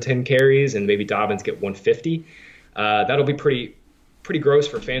 210 carries and maybe Dobbins get 150. That'll be pretty gross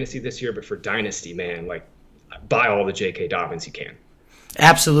for fantasy this year, but for dynasty, man, like buy all the J.K. Dobbins you can.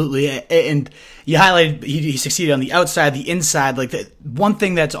 Absolutely. And you highlighted he succeeded on the outside, the inside. Like one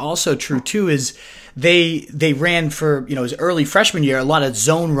thing that's also true too is they ran for, his early freshman year, a lot of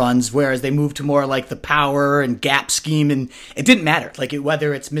zone runs, whereas they moved to more like the power and gap scheme, and it didn't matter. Like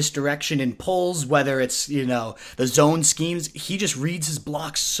whether it's misdirection in pulls, whether it's, the zone schemes, he just reads his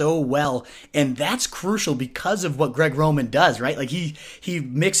blocks so well. And that's crucial because of what Greg Roman does, right? Like he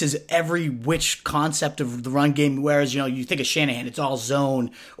mixes every which concept of the run game, whereas, you think of Shanahan, it's all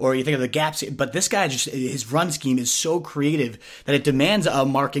zone, or you think of the gaps, but this guy his run scheme is so creative that it demands a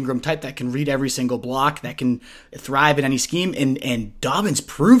Mark Ingram type that can read every single block, that can thrive in any scheme, and Dobbins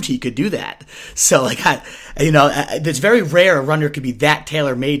proved he could do that. So it's very rare a runner could be that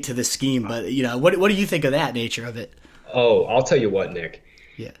tailor made to the scheme. But what do you think of that nature of it? Oh, I'll tell you what, Nick.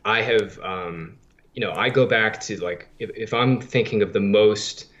 Yeah, I have I go back to like if I'm thinking of the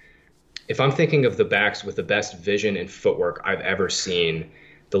backs with the best vision and footwork I've ever seen,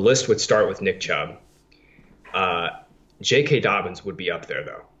 the list would start with Nick Chubb. J.K. Dobbins would be up there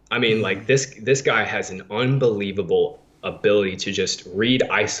though. I mean, like this guy has an unbelievable ability to just read,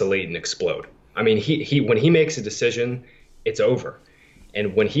 isolate, and explode. I mean, he when he makes a decision, it's over.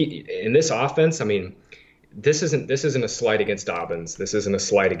 And when in this offense, I mean, this isn't a slight against Dobbins. This isn't a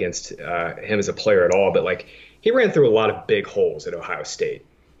slight against him as a player at all. But like he ran through a lot of big holes at Ohio State.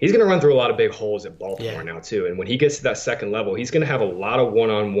 He's going to run through a lot of big holes at Baltimore now too. And when he gets to that second level, he's going to have a lot of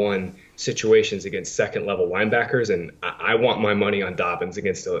one-on-one situations against second-level linebackers. And I want my money on Dobbins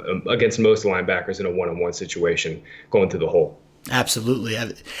against most linebackers in a one-on-one situation going through the hole. Absolutely.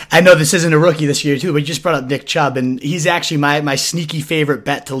 I know this isn't a rookie this year too, but you just brought up Nick Chubb, and he's actually my sneaky favorite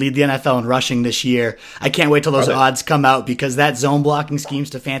bet to lead the NFL in rushing this year. I can't wait till those odds come out, because that zone blocking scheme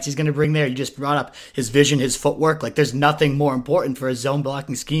Stefanski's going to bring there. You just brought up his vision, his footwork. Like there's nothing more important for a zone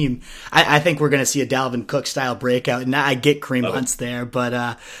blocking scheme. I think we're going to see a Dalvin Cook style breakout, and I get Kareem Hunt's there,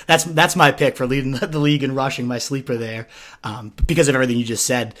 but that's my pick for leading the league in rushing, my sleeper there, because of everything you just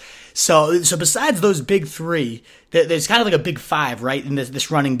said. So besides those big three, there's kind of like a big five, right, in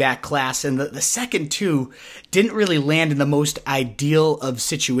this running back class. And the second two didn't really land in the most ideal of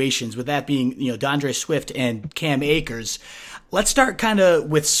situations, with that being, DeAndre Swift and Cam Akers. Let's start kind of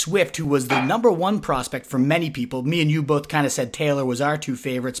with Swift, who was the number one prospect for many people. Me and you both kind of said Taylor was our two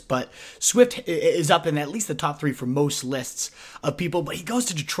favorites, but Swift is up in at least the top three for most lists of people. But he goes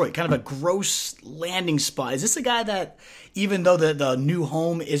to Detroit, kind of a gross landing spot. Is this a guy that, even though the new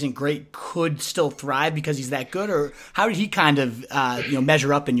home isn't great, could still thrive because he's that good? Or how did he kind of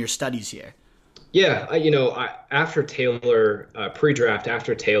measure up in your studies here? Yeah, after Taylor, pre-draft,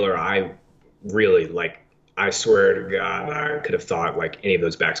 after Taylor, I really I swear to God, I could have thought like any of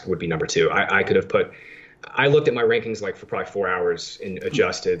those backs would be number two. I could have I looked at my rankings like for probably 4 hours and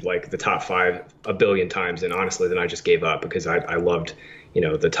adjusted like the top five a billion times. And honestly, then I just gave up because I loved,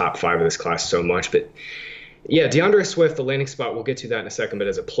 the top five of this class so much. But yeah, DeAndre Swift, the landing spot, we'll get to that in a second. But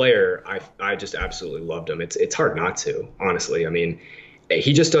as a player, I just absolutely loved him. It's hard not to, honestly. I mean,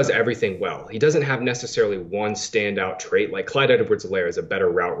 he just does everything well. He doesn't have necessarily one standout trait. Like Clyde Edwards-Helaire is a better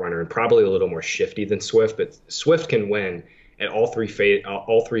route runner and probably a little more shifty than Swift, but Swift can win at all three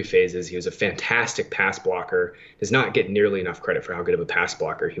phases. He was a fantastic pass blocker, does not get nearly enough credit for how good of a pass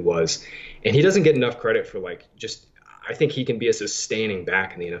blocker he was. And he doesn't get enough credit for I think he can be a sustaining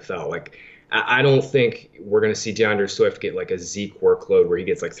back in the NFL. Like, I don't think we're going to see DeAndre Swift get like a Zeke workload where he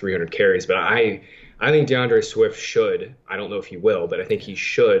gets like 300 carries, but I think DeAndre Swift should, I don't know if he will, but I think he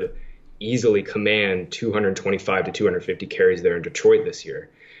should easily command 225 to 250 carries there in Detroit this year.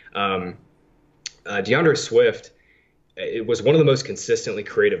 DeAndre Swift, it was one of the most consistently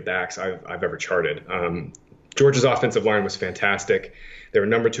creative backs I've ever charted. Georgia's offensive line was fantastic. They were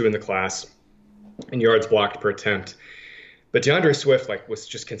number 2 in the class in yards blocked per attempt. But DeAndre Swift was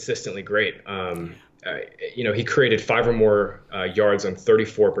just consistently great. He created 5 or more yards on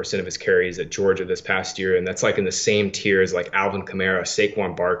 34% of his carries at Georgia this past year, and that's like in the same tier as like Alvin Kamara,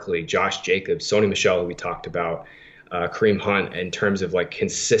 Saquon Barkley, Josh Jacobs, Sony Michel, who we talked about, Kareem Hunt, in terms of like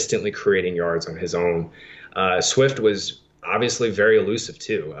consistently creating yards on his own. Swift was obviously very elusive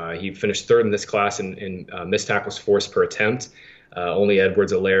too. He finished 3rd in this class in missed tackles forced per attempt. Only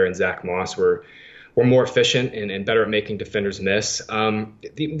Edwards-Helaire and Zach Moss were more efficient and better at making defenders miss.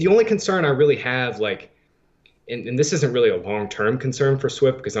 The only concern I really have, and this isn't really a long-term concern for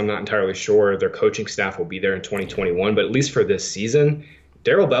Swift because I'm not entirely sure their coaching staff will be there in 2021, but at least for this season,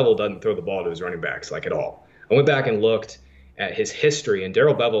 Darrell Bevell doesn't throw the ball to his running backs like at all. I went back and looked at his history, and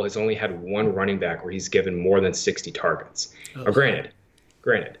Darrell Bevell has only had one running back where he's given more than 60 targets. Now, granted,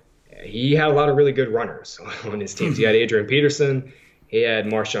 he had a lot of really good runners on his teams. He had Adrian Peterson, he had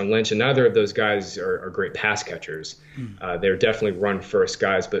Marshawn Lynch, and neither of those guys are great pass catchers. They're definitely run-first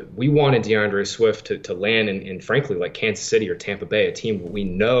guys, but we wanted DeAndre Swift to land in, frankly, like Kansas City or Tampa Bay, a team we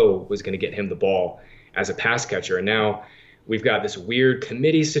know was going to get him the ball as a pass catcher. And now we've got this weird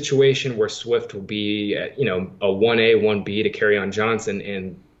committee situation where Swift will be, a 1A, 1B to Kerryon Johnson,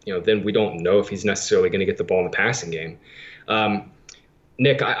 and then we don't know if he's necessarily going to get the ball in the passing game.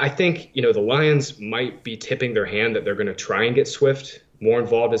 Nick, I think, the Lions might be tipping their hand that they're going to try and get Swift more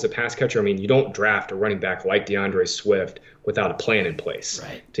involved as a pass catcher. I mean, you don't draft a running back like DeAndre Swift without a plan in place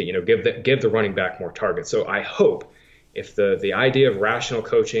to, give the running back more targets. So I hope if the idea of rational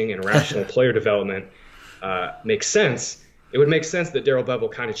coaching and rational player development makes sense, it would make sense that Darrell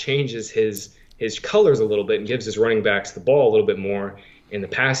Bevell kind of changes his colors a little bit and gives his running backs the ball a little bit more in the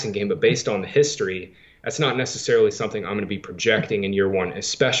passing game. But based on the history, that's not necessarily something I'm going to be projecting in year one,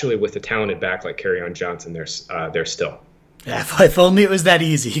 especially with a talented back like Kerryon Johnson there still. Yeah, if only it was that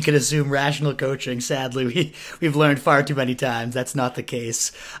easy. You could assume rational coaching. Sadly, we've learned far too many times that's not the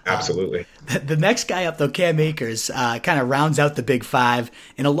case. Absolutely. The next guy up, though, Cam Akers, kind of rounds out the big five,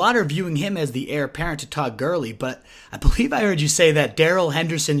 and a lot are viewing him as the heir apparent to Todd Gurley, but I believe I heard you say that Darrell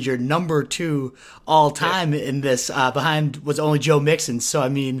Henderson's your number 2 all-time in this, behind was only Joe Mixon. So, I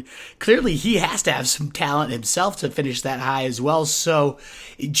mean, clearly he has to have some talent himself to finish that high as well. So,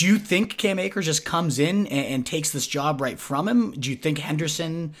 do you think Cam Akers just comes in and takes this job right from him? Do you think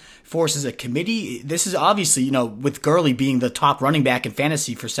Henderson forces a committee? This is obviously, with Gurley being the top running back in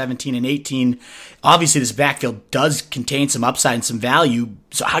fantasy for 17 and 18, obviously this backfield does contain some upside and some value.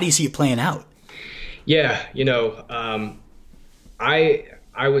 So how do you see it playing out? Yeah,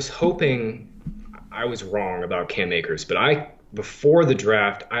 I was hoping I was wrong about Cam Akers, but before the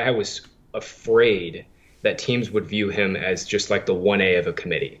draft, I was afraid that teams would view him as just like the 1A of a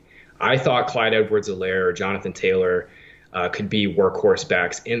committee. I thought Clyde Edwards-Helaire or Jonathan Taylor could be workhorse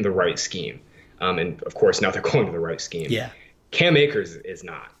backs in the right scheme. And of course, now they're going to the right scheme. Yeah. Cam Akers is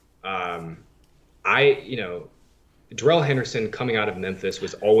not. Darrell Henderson coming out of Memphis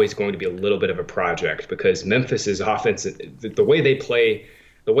was always going to be a little bit of a project because Memphis's offense, the way they play,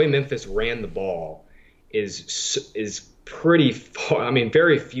 the way Memphis ran the ball is pretty far. I mean,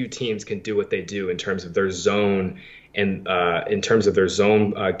 very few teams can do what they do in terms of their zone and in terms of their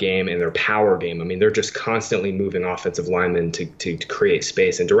zone game and their power game. I mean, they're just constantly moving offensive linemen to create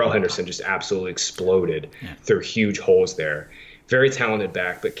space. And Darrell Henderson just absolutely exploded through huge holes there. Very talented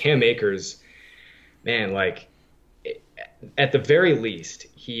back. But Cam Akers, man, at the very least,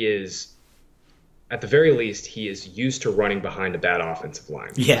 he is used to running behind a bad offensive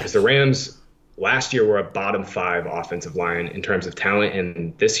line. Yeah. Because the Rams last year were a bottom 5 offensive line in terms of talent,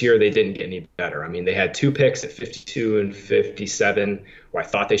 and this year they didn't get any better. I mean, they had 2 picks at 52 and 57, where I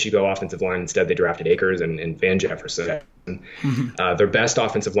thought they should go offensive line. Instead, they drafted Akers and Van Jefferson. Their best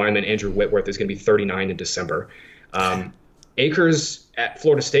offensive lineman, Andrew Whitworth, is going to be 39 in December. Akers at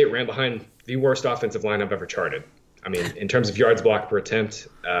Florida State ran behind the worst offensive line I've ever charted. I mean, in terms of yards blocked per attempt,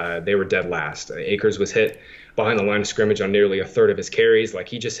 they were dead last. Akers was hit behind the line of scrimmage on nearly a third of his carries.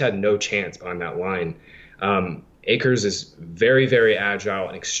 He just had no chance behind that line. Akers is very, very agile,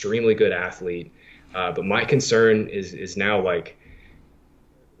 an extremely good athlete. But my concern is now,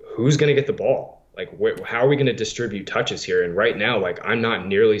 who's going to get the ball? How are we going to distribute touches here? And right now, I'm not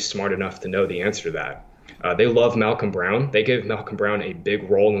nearly smart enough to know the answer to that. They love Malcolm Brown. They gave Malcolm Brown a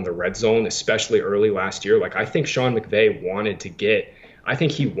big role in the red zone, especially early last year. I think Sean McVay wanted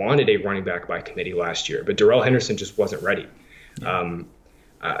a running back by committee last year, but Darrell Henderson just wasn't ready.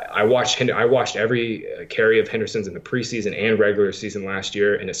 I watched every carry of Henderson's in the preseason and regular season last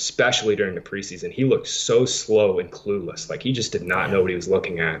year, and especially during the preseason. He looked so slow and clueless. He just did not know what he was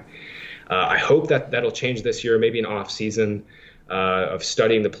looking at. I hope that'll change this year, maybe an off season of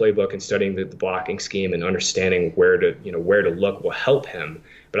studying the playbook and studying the blocking scheme and understanding where to look will help him.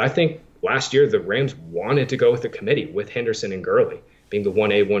 But I think last year the Rams wanted to go with the committee with Henderson and Gurley being the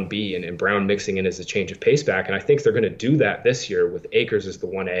 1A, 1B, and Brown mixing in as a change of pace back. And I think they're going to do that this year with Akers as the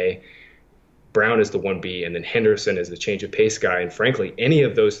 1A, Brown as the 1B, and then Henderson as the change of pace guy. And frankly, any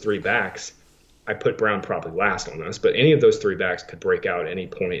of those 3 backs, I put Brown probably last on this, but any of those 3 backs could break out at any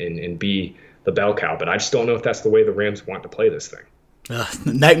point and be the bell cow. But I just don't know if that's the way the Rams want to play this thing.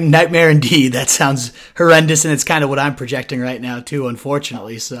 Nightmare indeed. That sounds horrendous, and it's kind of what I'm projecting right now too,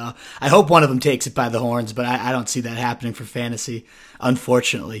 unfortunately. So I hope one of them takes it by the horns, but I don't see that happening for fantasy,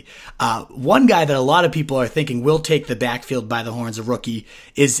 unfortunately. One guy that a lot of people are thinking will take the backfield by the horns, a rookie,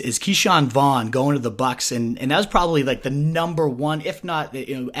 is Keyshawn Vaughn going to the Bucs, and that was probably like the number one, if not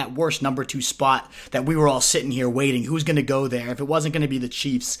at worst number two spot that we were all sitting here waiting. Who's going to go there? If it wasn't going to be the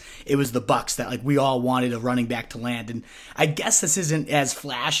Chiefs, it was the Bucs that like we all wanted a running back to land. And I guess this isn't as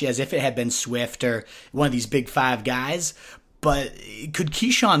flashy as if it had been Swift or one of these big five guys, but could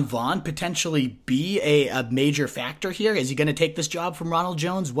Keyshawn Vaughn potentially be a major factor here? Is he going to take this job from Ronald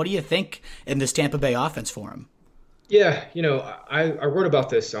Jones? What do you think in this Tampa Bay offense for him? Yeah, I wrote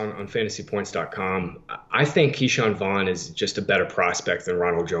about this on fantasypoints.com. I think Keyshawn Vaughn is just a better prospect than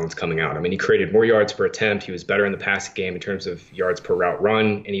Ronald Jones coming out. I mean, he created more yards per attempt. He was better in the passing game in terms of yards per route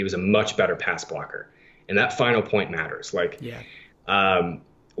run, and he was a much better pass blocker. And that final point matters.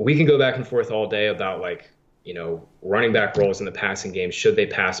 We can go back and forth all day about running back roles in the passing game. Should they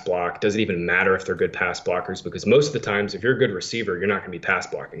pass block? Does it even matter if they're good pass blockers? Because most of the times, if you're a good receiver, you're not going to be pass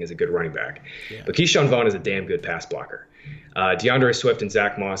blocking as a good running back. Yeah. But Keyshawn Vaughn is a damn good pass blocker. DeAndre Swift and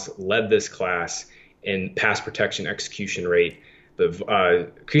Zach Moss led this class in pass protection execution rate. But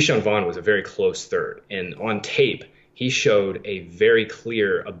Keyshawn Vaughn was a very close third. And on tape, he showed a very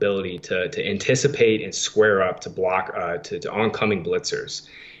clear ability to anticipate and square up to block to oncoming blitzers.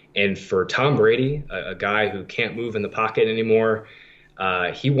 And for Tom Brady, a guy who can't move in the pocket anymore,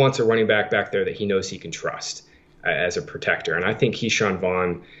 he wants a running back there that he knows he can trust as a protector. And I think Keyshawn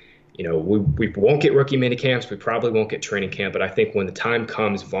Vaughn, we won't get rookie mini camps. We probably won't get training camp. But I think when the time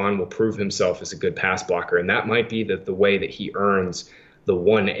comes, Vaughn will prove himself as a good pass blocker. And that might be the way that he earns the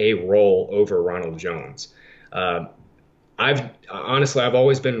 1A role over Ronald Jones. I've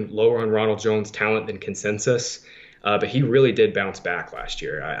always been lower on Ronald Jones' talent than consensus. But he really did bounce back last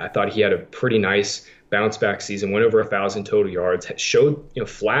year. I thought he had a pretty nice bounce back season, went over 1,000 total yards,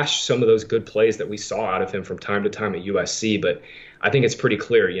 flashed some of those good plays that we saw out of him from time to time at USC. But I think it's pretty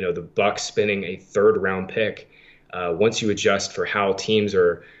clear, the Bucs spending a third round pick, once you adjust for how teams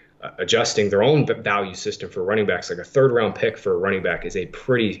are adjusting their own value system for running backs, like a third round pick for a running back is a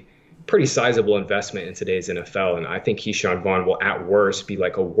pretty sizable investment in today's NFL. And I think Keyshawn Vaughn will at worst be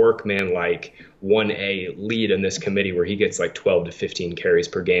like a workman-like 1A lead in this committee where he gets like 12 to 15 carries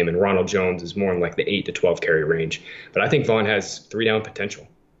per game. And Ronald Jones is more in like the 8 to 12 carry range. But I think Vaughn has 3-down potential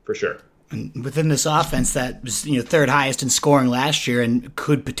for sure. And within this offense that was third highest in scoring last year and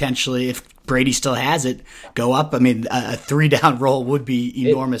could potentially, if Brady still has it, go up. I mean, a 3-down role would be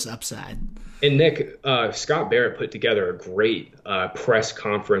enormous upside. And Nick, Scott Barrett put together a great press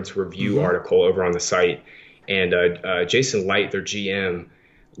conference review article over on the site, and Jason Light, their GM,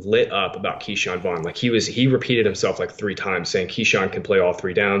 lit up about Keyshawn Vaughn. Like he repeated himself like 3 times, saying Keyshawn can play all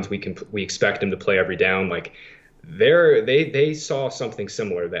 3 downs. We expect him to play every down. Like they saw something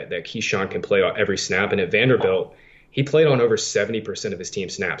similar that Keyshawn can play every snap. And at Vanderbilt, he played on over 70% of his team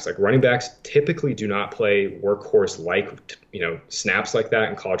snaps. Like running backs typically do not play workhorse-like snaps like that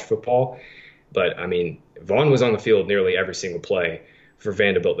in college football. But, I mean, Vaughn was on the field nearly every single play for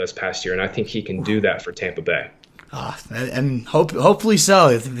Vanderbilt this past year, and I think he can do that for Tampa Bay. And hopefully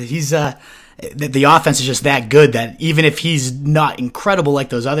so. He's the offense is just that good that even if he's not incredible like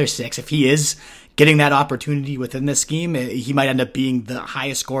those other 6, if he is getting that opportunity within this scheme, he might end up being the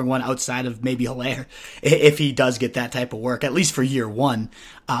highest scoring one outside of maybe Hilaire if he does get that type of work, at least for year one.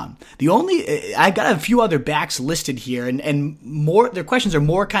 I got a few other backs listed here, and more. Their questions are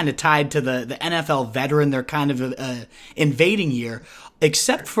more kind of tied to the NFL veteran. They're kind of invading here,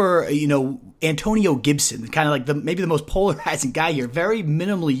 except for Antonio Gibson, kind of like maybe the most polarizing guy here. Very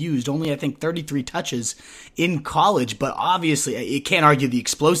minimally used, only I think 33 touches in college, but obviously you can't argue the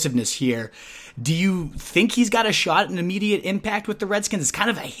explosiveness here. Do you think he's got a shot at an immediate impact with the Redskins? It's kind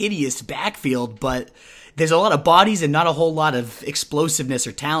of a hideous backfield, but there's a lot of bodies and not a whole lot of explosiveness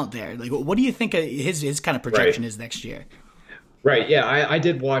or talent there. Like, what do you think his kind of projection is next year? Right. Yeah, I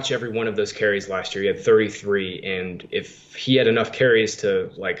did watch every one of those carries last year. He had 33, and if he had enough carries to,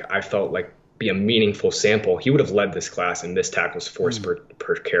 I felt like be a meaningful sample, he would have led this class in missed tackles forced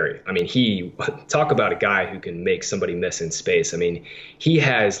per carry. I mean, talk about a guy who can make somebody miss in space. I mean, he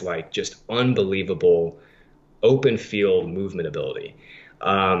has just unbelievable open field movement ability.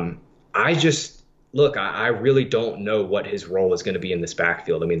 I really don't know what his role is going to be in this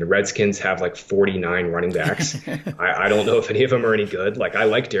backfield. I mean, the Redskins have 49 running backs. I don't know if any of them are any good. I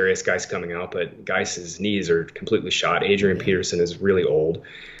like Darius Geis coming out, but Geis's knees are completely shot. Adrian Peterson is really old.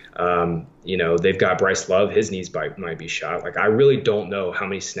 They've got Bryce Love. His knees might be shot. I really don't know how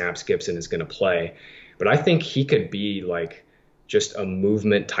many snaps Gibson is going to play, but I think he could be just a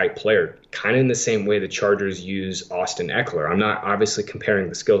movement type player, kind of in the same way the Chargers use Austin Eckler. I'm not obviously comparing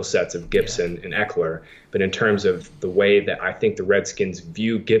the skill sets of Gibson and Eckler, but in terms of the way that I think the Redskins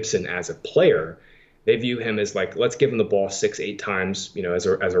view Gibson as a player, they view him as like, let's give him the ball 6-8 times, as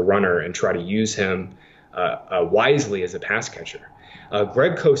a runner and try to use him wisely as a pass catcher.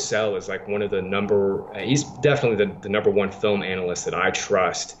 Greg Cosell is like one of he's definitely the number one film analyst that I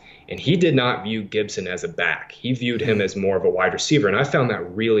trust. And he did not view Gibson as a back. He viewed him as more of a wide receiver. And I found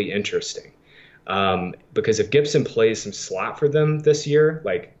that really interesting because if Gibson plays some slot for them this year,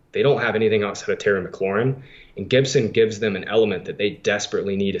 like they don't have anything outside of Terry McLaurin, and Gibson gives them an element that they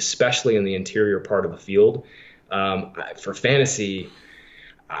desperately need, especially in the interior part of the field. For fantasy,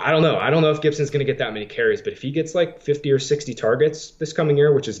 I don't know. I don't know if Gibson's going to get that many carries, but if he gets like 50 or 60 targets this coming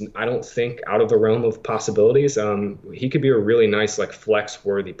year, which is, I don't think, out of the realm of possibilities, he could be a really nice, like,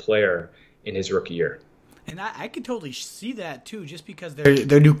 flex-worthy player in his rookie year. And I could totally see that too, just because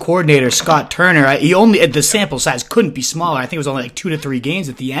their new coordinator, Scott Turner, the sample size couldn't be smaller. I think it was only like 2 to 3 games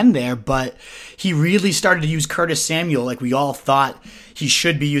at the end there, but he really started to use Curtis Samuel like we all thought he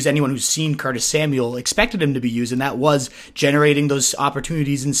should be used. Anyone who's seen Curtis Samuel expected him to be used, and that was generating those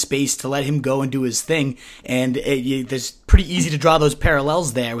opportunities in space to let him go and do his thing. And there's pretty easy to draw those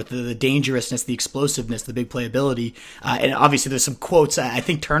parallels there with the dangerousness, the explosiveness, the big playability. And obviously there's some quotes. I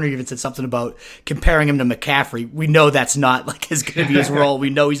think Turner even said something about comparing him to McCaffrey. We know that's not like going to be his role. We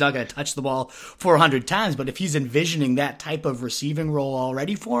know he's not going to touch the ball 400 times, but if he's envisioning that type of receiving role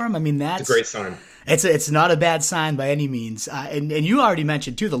already for him, I mean, that's a great sign. It's not a bad sign by any means. And you already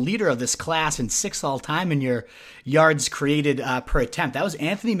mentioned, too, the leader of this class in 6th all-time in your yards created per attempt. That was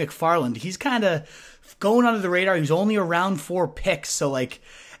Anthony McFarland. He's kind of going under the radar. He was only around 4 picks. So, like,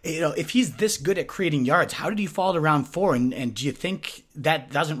 if he's this good at creating yards, how did he fall to round 4? And do you think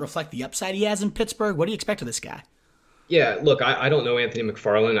that doesn't reflect the upside he has in Pittsburgh? What do you expect of this guy? Yeah, look, I don't know Anthony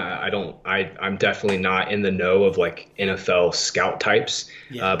McFarland. I'm definitely not in the know of like NFL scout types.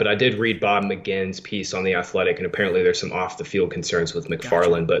 Yeah. But I did read Bob McGinn's piece on The Athletic, and apparently there's some off the field concerns with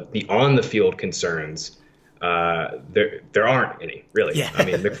McFarland, Gotcha. But the on the field concerns, there aren't any really. Yeah. I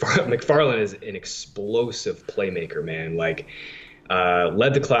mean, McFarland is an explosive playmaker, man. Like,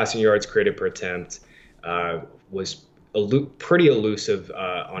 led the class in yards created per attempt, was pretty elusive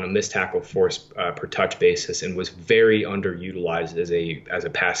on a missed tackle force per touch basis, and was very underutilized as a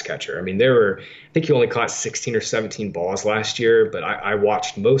pass catcher. I mean, I think he only caught 16 or 17 balls last year, but I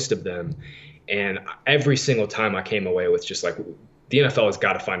watched most of them, and every single time I came away with just like, the NFL has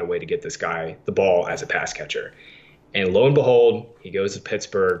got to find a way to get this guy the ball as a pass catcher. And lo and behold, he goes to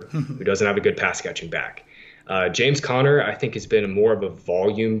Pittsburgh, who doesn't have a good pass catching back. James Conner, I think, has been more of a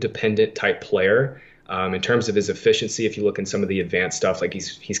volume dependent type player. In terms of his efficiency, if you look in some of the advanced stuff, like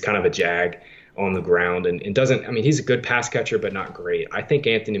he's kind of a jag on the ground and doesn't, I mean, he's a good pass catcher, but not great. I think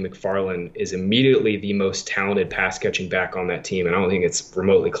Anthony McFarland is immediately the most talented pass catching back on that team, and I don't think it's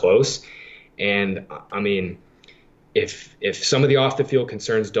remotely close. And I mean, if some of the off the field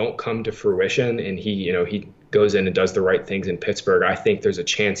concerns don't come to fruition and he goes in and does the right things in Pittsburgh, I think there's a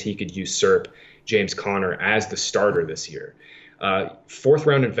chance he could usurp James Conner as the starter this year. 4th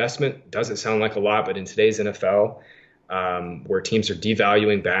round investment doesn't sound like a lot, but in today's NFL, where teams are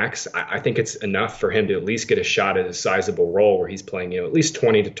devaluing backs, I think it's enough for him to at least get a shot at a sizable role where he's playing, at least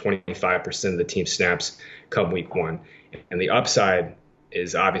 20 to 25% of the team snaps come week 1. And the upside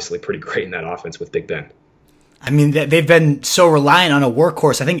is obviously pretty great in that offense with Big Ben. I mean, they've been so reliant on a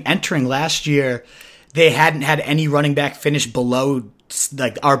workhorse. I think entering last year, they hadn't had any running back finish below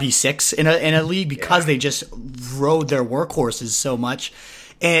like RB6 in a league because they just rode their workhorses so much.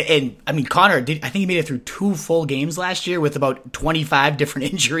 And I mean, Conner, I think he made it through 2 full games last year with about 25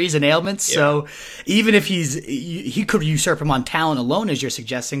 different injuries and ailments. Yeah. So even if he could usurp him on talent alone, as you're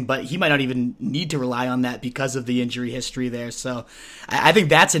suggesting, but he might not even need to rely on that because of the injury history there. So I think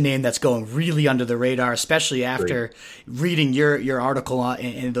that's a name that's going really under the radar, especially after reading your article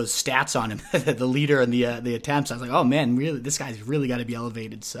and those stats on him, the leader and the attempts. I was like, oh man, really, this guy's really got to be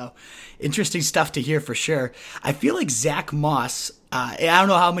elevated. So interesting stuff to hear for sure. I feel like Zach Moss, I don't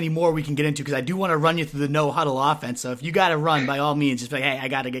know how many more we can get into because I do want to run you through the no huddle offense. So if you got to run, by all means, just be like, hey, I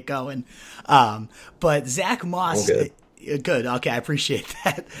got to get going. But Zach Moss, good. Okay, I appreciate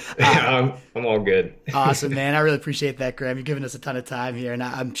that. I'm all good. Awesome, man. I really appreciate that, Graham. You've given us a ton of time here, and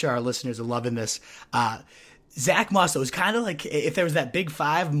I'm sure our listeners are loving this. Zach Moss, though, was kind of like if there was that big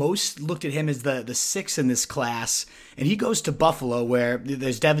 5, most looked at him as the 6 in this class, and he goes to Buffalo where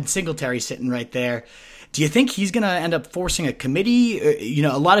there's Devin Singletary sitting right there. Do you think he's going to end up forcing a committee?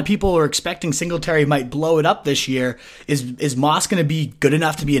 A lot of people are expecting Singletary might blow it up this year. Is Moss going to be good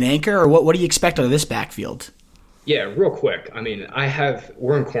enough to be an anchor, or what do you expect out of this backfield? Yeah, real quick. I mean,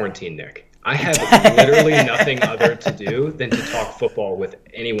 we're in quarantine, Nick. I have literally nothing other to do than to talk football with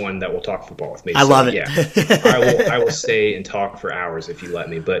anyone that will talk football with me. I love it. Yeah, I will stay and talk for hours if you let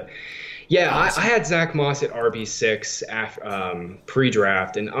me. But yeah, awesome. I had Zach Moss at RB6 after,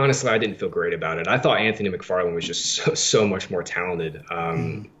 pre-draft, and honestly, I didn't feel great about it. I thought Anthony McFarland was just so much more talented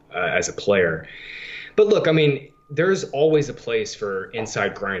as a player. But look, I mean, there's always a place for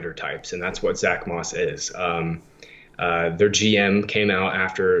inside grinder types, and that's what Zach Moss is. Their GM came out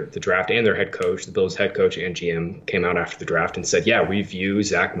after the draft, and their head coach, the Bills head coach and GM, came out after the draft and said, yeah, we view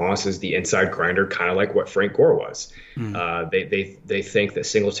Zach Moss as the inside grinder, kind of like what Frank Gore was. They think that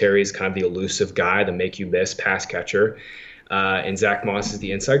Singletary is kind of the elusive guy, the make you miss pass catcher, and Zach Moss is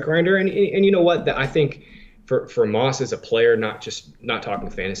the inside grinder. And you know what? I think for Moss as a player, not talking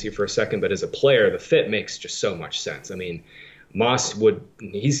fantasy for a second, but as a player, the fit makes just so much sense. I mean,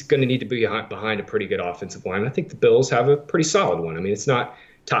 he's going to need to be behind a pretty good offensive line. I think the Bills have a pretty solid one. I mean, it's not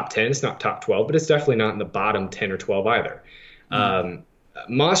top 10, it's not top 12, but it's definitely not in the bottom 10 or 12 either.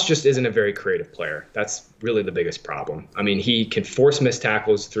 Moss just isn't a very creative player. That's really the biggest problem. I mean, he can force missed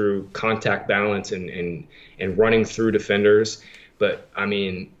tackles through contact balance and running through defenders, but I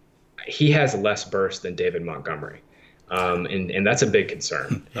mean, he has less burst than David Montgomery, and that's a big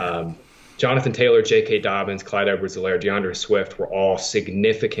concern. Jonathan Taylor, J.K. Dobbins, Clyde Edwards-Helaire, DeAndre Swift were all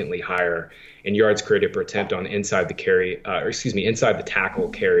significantly higher in yards created per attempt on inside the tackle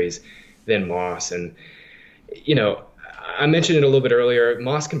carries than Moss. And, you know, I mentioned it a little bit earlier.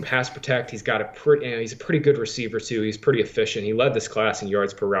 Moss can pass protect. He's got he's a pretty good receiver too. He's pretty efficient. He led this class in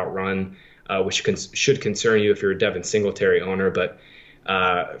yards per route run, which should concern you if you're a Devin Singletary owner. But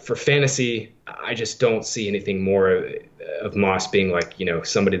for fantasy, I just don't see anything more of Moss being like, you know,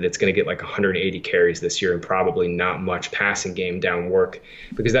 somebody that's going to get like 180 carries this year and probably not much passing game down work,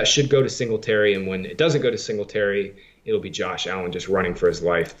 because that should go to Singletary. And when it doesn't go to Singletary, it'll be Josh Allen just running for his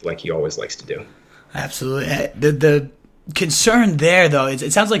life like he always likes to do. Absolutely. The concern there, though, is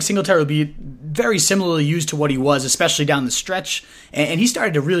it sounds like Singletary will be very similarly used to what he was, especially down the stretch, and he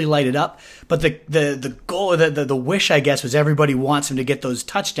started to really light it up. But the goal, the wish, I guess, was everybody wants him to get those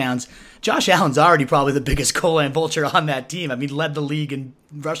touchdowns. Josh Allen's already probably the biggest goal line vulture on that team. I mean, led the league in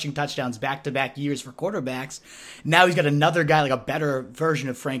rushing touchdowns back-to-back years for quarterbacks. Now he's got another guy, like a better version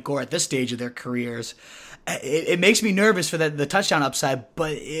of Frank Gore at this stage of their careers. It makes me nervous for the touchdown upside,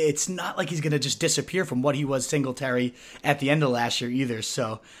 but it's not like he's going to just disappear from what he was Singletary at the end of last year either.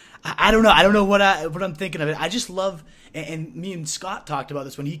 So I don't know. I don't know what I'm thinking of it. I just love, and me and Scott talked about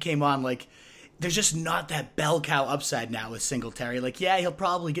this when he came on, like, there's just not that bell cow upside now with Singletary. Like, yeah, he'll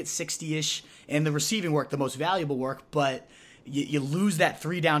probably get 60-ish and the receiving work, the most valuable work, but you lose that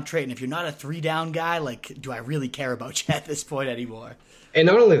 3-down trait. And if you're not a 3-down guy, like, do I really care about you at this point anymore? And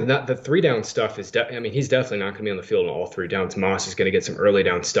not only that, the 3-down stuff is, he's definitely not going to be on the field in all 3 downs. Moss is going to get some early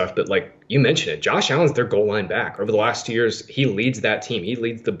down stuff. But like you mentioned it, Josh Allen's their goal line back. Over the last 2 years, he leads that team. He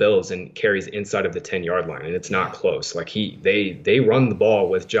leads the Bills and carries inside of the 10-yard line, and it's not close. Like they run the ball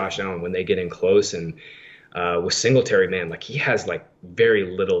with Josh Allen when they get in close. And with Singletary, man, like he has like very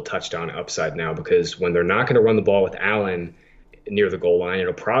little touchdown upside now, because when they're not going to run the ball with Allen near the goal line,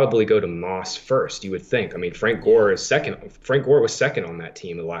 it'll probably go to Moss first, you would think. I mean, Frank Gore is second. Frank Gore was second on that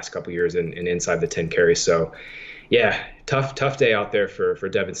team the last couple of years and inside the 10 carries. So, yeah, tough day out there for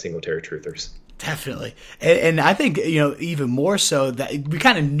Devin Singletary truthers. Definitely. And I think, you know, even more so that we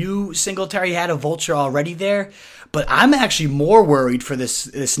kind of knew Singletary had a vulture already there, but I'm actually more worried for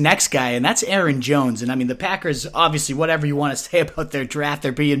this next guy, and that's Aaron Jones. And I mean, the Packers, obviously, whatever you want to say about their draft,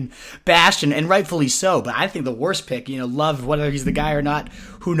 they're being bashed, and rightfully so. But I think the worst pick, you know, Love, whether he's the guy or not,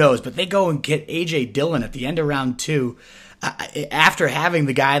 who knows? But they go and get A.J. Dillon at the end of round 2. After having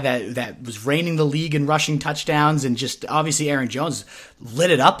the guy that was reigning the league in rushing touchdowns, and just obviously Aaron Jones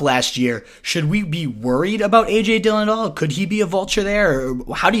lit it up last year, should we be worried about A.J. Dillon at all? Could he be a vulture there?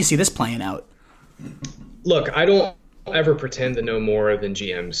 Or how do you see this playing out? Look, I don't ever pretend to know more than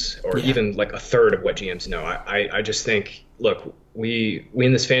GMs, or even like a third of what GMs know. I just think, look, we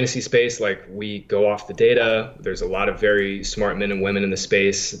in this fantasy space, like, we go off the data. There's a lot of very smart men and women in the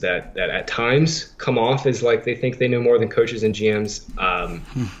space that at times come off as like they think they know more than coaches and GMs.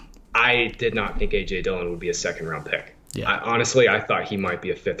 I did not think A.J. Dillon would be a second-round pick. Yeah. Honestly, I thought he might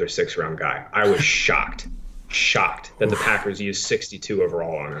be a 5th or 6th round guy. I was shocked that the Packers used 62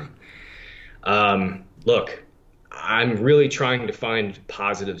 overall on him. Look, I'm really trying to find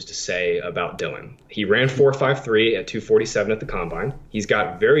positives to say about Dillon. He ran 4.53 at 247 at the combine. He's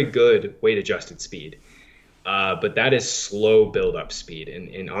got very good weight-adjusted speed, but that is slow build-up speed.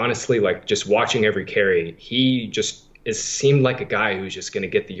 And honestly, like, just watching every carry, he just seemed like a guy who's just going to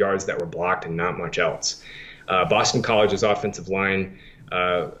get the yards that were blocked and not much else. Boston College's offensive line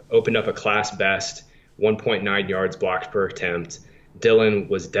opened up a class best 1.9 yards blocked per attempt. Dillon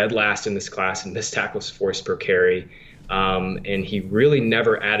was dead last in this class in missed tackles forced per carry. And he really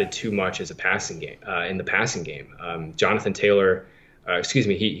never added too much as a passing game in the passing game. Jonathan Taylor,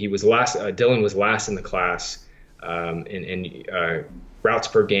 he was last. Dillon was last in the class in routes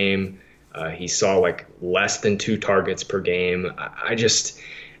per game. He saw like less than 2 targets per game.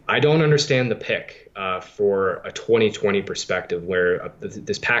 I don't understand the pick for a 2020 perspective, where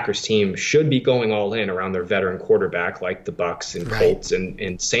this Packers team should be going all in around their veteran quarterback, like the Bucs and Colts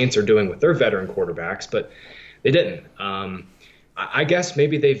and Saints are doing with their veteran quarterbacks, but they didn't. I guess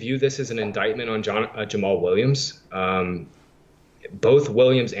maybe they view this as an indictment on Jamal Williams. Both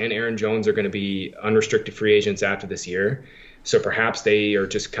Williams and Aaron Jones are going to be unrestricted free agents after this year. So perhaps they are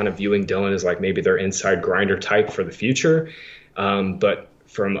just kind of viewing Dillon as like maybe their inside grinder type for the future. But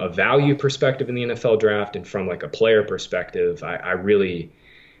from a value perspective in the NFL draft and from like a player perspective,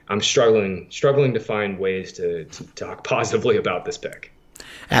 I'm struggling to find ways to talk positively about this pick.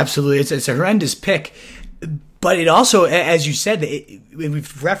 Absolutely. It's a horrendous pick. But it also, as you said,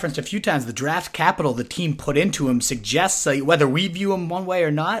 we've referenced a few times, the draft capital the team put into him suggests, whether we view him one way or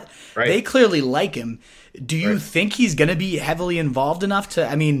not, they clearly like him. Do you think he's going to be heavily involved enough to,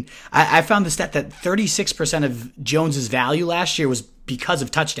 I found the stat that 36% of Jones's value last year was because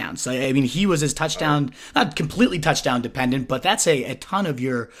of touchdowns. He was his touchdown, not completely touchdown dependent, but that's a ton of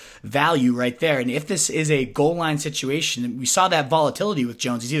your value right there. And if this is a goal line situation, we saw that volatility with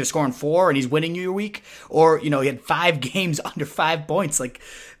Jones. He's either scoring 4 and he's winning you a week, or, he had 5 games under 5 points. Like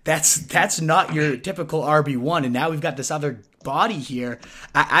that's not your typical RB1. And now we've got this other body here.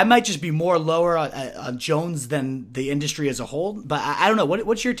 I might just be more lower on Jones than the industry as a whole, but I don't know.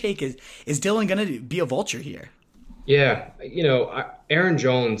 What's your take? Is Dillon going to be a vulture here? Yeah, Aaron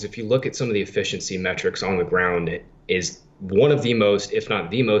Jones, if you look at some of the efficiency metrics on the ground, is one of the most, if not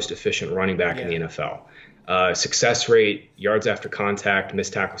the most efficient running back in the NFL. Success rate, yards after contact,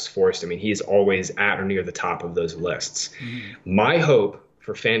 missed tackles forced. He's always at or near the top of those lists. Mm-hmm. My hope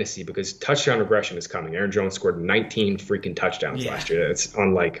for fantasy, because touchdown regression is coming. Aaron Jones scored 19 freaking touchdowns last year. It's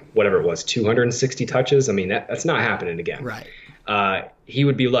on whatever it was, 260 touches. That's not happening again. Right. He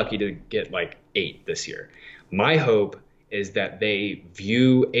would be lucky to get 8 this year. My hope is that they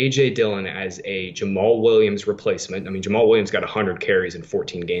view A.J. Dillon as a Jamal Williams replacement. Jamal Williams got 100 carries in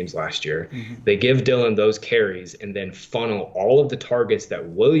 14 games last year. Mm-hmm. They give Dillon those carries and then funnel all of the targets that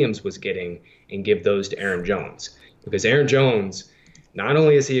Williams was getting and give those to Aaron Jones. Because Aaron Jones, not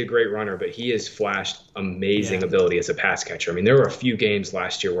only is he a great runner, but he has flashed amazing ability as a pass catcher. There were a few games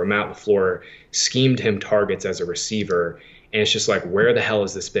last year where Matt LaFleur schemed him targets as a receiver. And it's just where the hell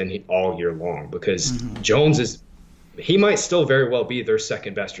has this been all year long? Because Jones he might still very well be their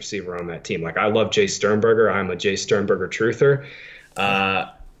second best receiver on that team. I love Jay Sternberger. I'm a Jay Sternberger truther.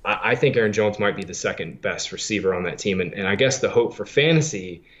 I think Aaron Jones might be the second best receiver on that team. And I guess the hope for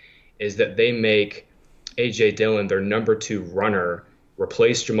fantasy is that they make A.J. Dillon their number 2 runner,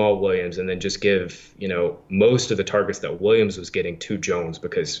 replace Jamal Williams, and then just give, most of the targets that Williams was getting to Jones,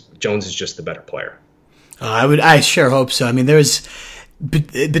 because Jones is just the better player. I sure hope so. There's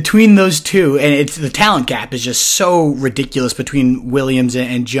between those two, and the talent gap is just so ridiculous between Williams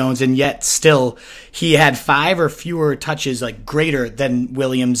and Jones, and yet still he had 5 or fewer touches greater than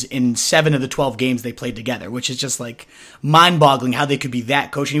Williams in 7 of the 12 games they played together, which is just mind-boggling how they could be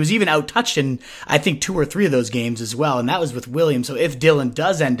that coached. And he was even out-touched in, I think, 2 or 3 of those games as well, and that was with Williams. So if Dillon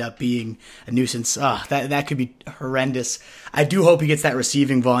does end up being a nuisance, that could be horrendous. I do hope he gets that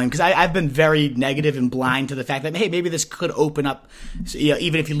receiving volume, because I've been very negative and blind to the fact that, hey, maybe this could open up,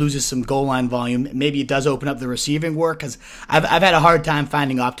 even if he loses some goal line volume, maybe it does open up the receiving work, because I've had a hard time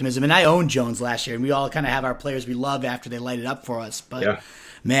finding optimism. And I owned Jones last year, and we all kind of have our players we love after they light it up for us. But,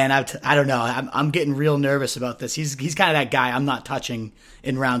 man, I don't know. I'm getting real nervous about this. He's kind of that guy I'm not touching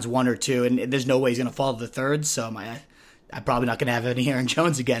in rounds 1 or 2, and there's no way he's going to fall to the 3rd, so I'm probably not going to have any Aaron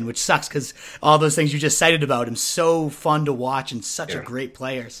Jones again, which sucks, because all those things you just cited about him, so fun to watch and such a great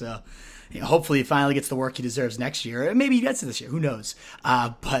player. So hopefully he finally gets the work he deserves next year. Or maybe he gets it this year. Who knows?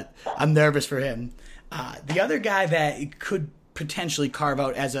 But I'm nervous for him. The other guy that could potentially carve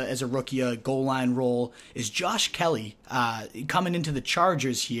out as a rookie a goal line role is Josh Kelly, coming into the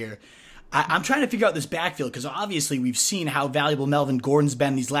Chargers here. I'm trying to figure out this backfield because obviously we've seen how valuable Melvin Gordon's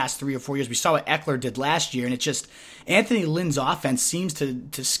been these last 3 or 4 years. We saw what Eckler did last year, and it's just Anthony Lynn's offense seems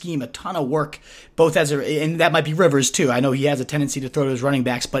to scheme a ton of work, both and that might be Rivers too. I know he has a tendency to throw to his running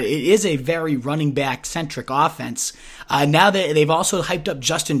backs, but it is a very running back centric offense. Now that they've also hyped up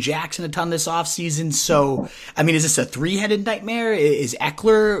Justin Jackson a ton this offseason. So, I mean, is this a 3-headed nightmare? Is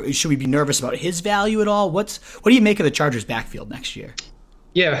Eckler, should we be nervous about his value at all? What do you make of the Chargers backfield next year?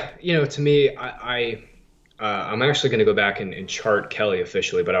 Yeah, to me, I'm actually going to go back and chart Kelly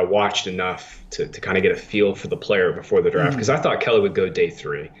officially, but I watched enough to kind of get a feel for the player before the draft because I thought Kelly would go day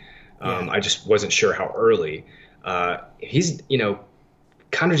 3. I just wasn't sure how early. He's,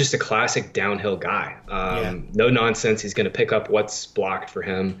 kind of just a classic downhill guy. No nonsense. He's going to pick up what's blocked for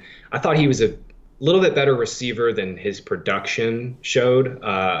him. I thought he was a little bit better receiver than his production showed.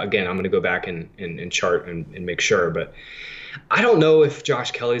 Again, I'm going to go back and chart and make sure, but I don't know if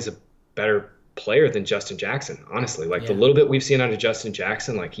Josh Kelly's a better player than Justin Jackson, honestly. The little bit we've seen out of Justin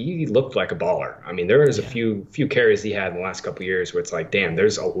Jackson, he looked like a baller. I mean, there was a few carries he had in the last couple of years where it's like, damn,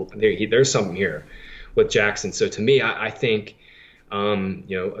 there's something here with Jackson. So to me, I think,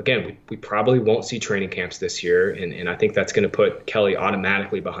 again, we probably won't see training camps this year, and I think that's going to put Kelly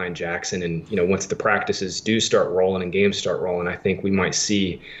automatically behind Jackson. And once the practices do start rolling and games start rolling, I think we might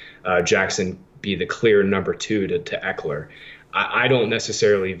see Jackson be the clear number 2 to Eckler. I don't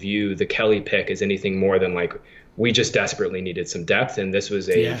necessarily view the Kelly pick as anything more than we just desperately needed some depth, and this was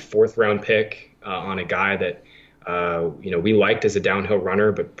a 4th round pick on a guy that we liked as a downhill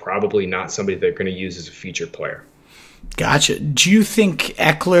runner, but probably not somebody they're going to use as a featured player. Gotcha. Do you think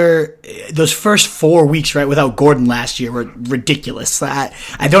Eckler, those first 4 weeks, right, without Gordon last year were ridiculous? I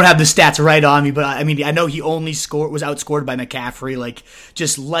don't have the stats right on me, but I mean, I know he only was outscored by McCaffrey,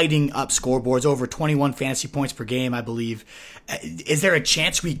 just lighting up scoreboards, over 21 fantasy points per game, I believe. Is there a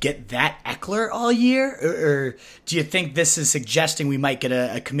chance we get that Eckler all year? Or do you think this is suggesting we might get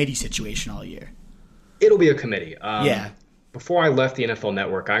a committee situation all year? It'll be a committee. Before I left the NFL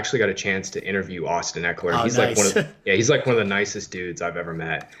Network, I actually got a chance to interview Austin Eckler. Oh, he's nice. He's one of the nicest dudes I've ever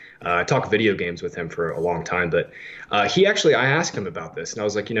met. I talked video games with him for a long time, but I asked him about this, and I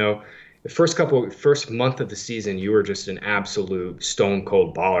was like, the first month of the season, you were just an absolute stone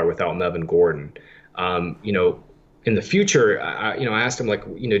cold baller without Melvin Gordon. In the future, I asked him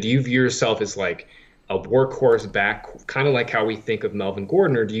do you view yourself as a workhorse back, kind of like how we think of Melvin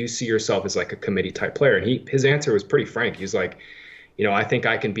Gordon, or do you see yourself as a committee type player? And his answer was pretty frank. He's like, I think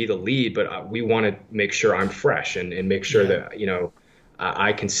I can be the lead, but we want to make sure I'm fresh and make sure that,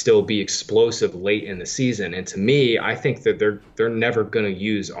 I can still be explosive late in the season. And to me, I think that they're never going to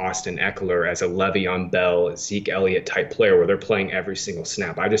use Austin Eckler as a Le'Veon Bell, Zeke Elliott type player where they're playing every single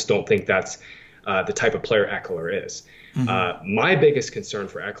snap. I just don't think that's the type of player Eckler is. My biggest concern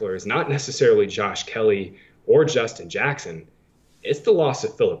for Eckler is not necessarily Josh Kelly or Justin Jackson. It's the loss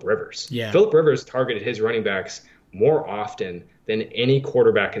of Phillip Rivers. Phillip Rivers targeted his running backs more often than any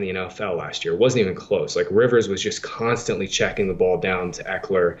quarterback in the NFL last year. It wasn't even close. Rivers was just constantly checking the ball down to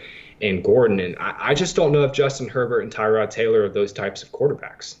Eckler and Gordon. And I just don't know if Justin Herbert and Tyrod Taylor are those types of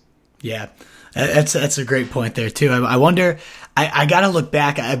quarterbacks. Yeah, that's a great point there too. I wonder. I gotta look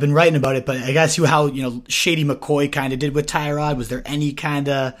back. I've been writing about it, but I gotta see how Shady McCoy kind of did with Tyrod. Was there any kind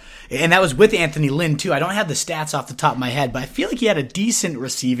of, and that was with Anthony Lynn too. I don't have the stats off the top of my head, but I feel like he had a decent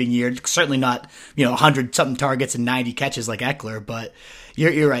receiving year. Certainly not 100 something targets and 90 catches like Eckler, but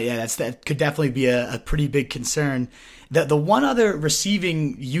you're right. Yeah, that could definitely be a pretty big concern. The one other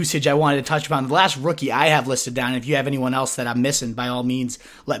receiving usage I wanted to touch upon, the last rookie I have listed down, if you have anyone else that I'm missing, by all means,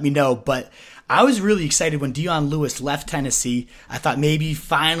 let me know. But I was really excited when Dion Lewis left Tennessee. I thought maybe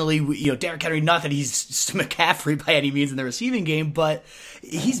finally, Derrick Henry, not that he's McCaffrey by any means in the receiving game, but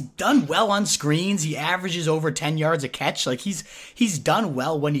he's done well on screens. He averages over 10 yards a catch. He's done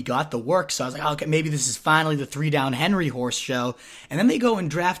well when he got the work. So I was like, okay, maybe this is finally the 3-down Henry horse show. And then they go and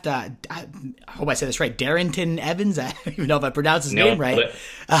draft, I hope I said this right, Darrington Evans. I don't even know if I pronounced his name right.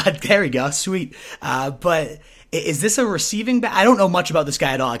 There we go. Sweet. But is this a receiving back? I don't know much about this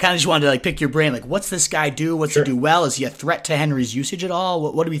guy at all. I kind of just wanted to pick your brain. What's this guy do? What's he do well? Is he a threat to Henry's usage at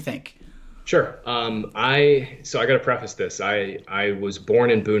all? What do we think? Sure. I got to preface this. I was born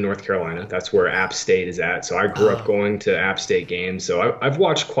in Boone, North Carolina. That's where App State is at. So I grew up going to App State games. So I've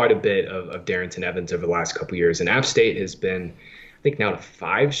watched quite a bit of Darrington Evans over the last couple of years. And App State has been, I think, now to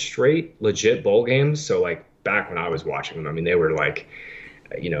 5 straight legit bowl games. So back when I was watching them, they were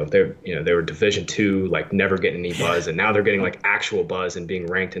they were Division II, never getting any buzz, and now they're getting actual buzz and being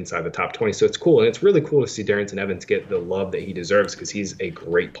ranked inside the top 20. So it's cool, and it's really cool to see Darrington Evans get the love that he deserves because he's a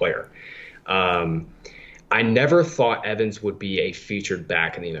great player. I never thought Evans would be a featured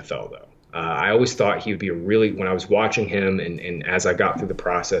back in the NFL, though. I always thought he would be when I was watching him and as I got through the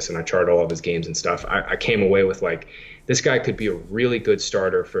process and I charted all of his games and stuff, I came away with like, this guy could be a really good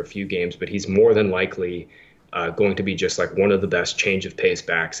starter for a few games, but he's more than likely going to be just like one of the best change of pace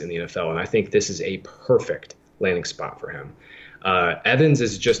backs in the NFL. And I think this is a perfect landing spot for him. Evans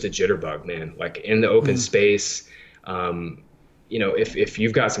is just a jitterbug, man. Like in the open space, if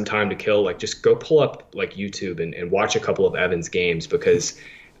you've got some time to kill, like just go pull up like YouTube and watch a couple of Evans games because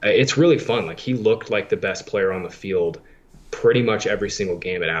it's really fun. Like he looked like the best player on the field pretty much every single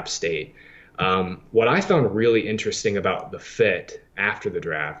game at App State. What I found really interesting about the fit after the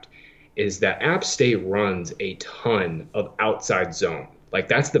draft is that App State runs a ton of outside zone. Like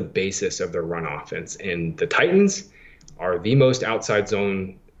that's the basis of their run offense. And the Titans are the most outside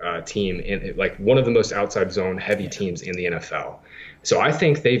zone team, in like one of the most outside zone heavy teams in the NFL. So I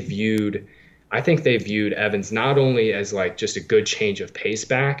think they viewed Evans not only as like just a good change of pace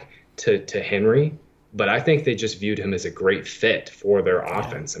back to Henry, but I think they just viewed him as a great fit for their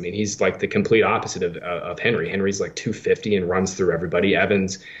offense. I mean, he's like the complete opposite of Henry. Henry's like 250 and runs through everybody.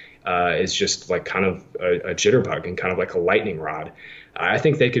 Evans is just like kind of a jitterbug and kind of like a lightning rod. I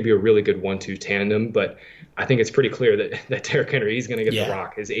think they could be a really good 1-2 tandem, but I think it's pretty clear that Derrick Henry, he's going to get the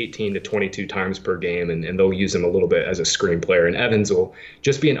rock his 18 to 22 times per game, and they'll use him a little bit as a screen player. And Evans will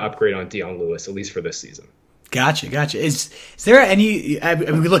just be an upgrade on Dion Lewis, at least for this season. Gotcha. Is there any? I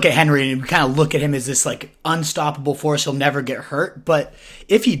mean, we look at Henry and we kind of look at him as this like unstoppable force. He'll never get hurt. But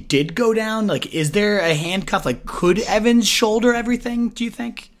if he did go down, like, is there a handcuff? Like, could Evans shoulder everything? Do you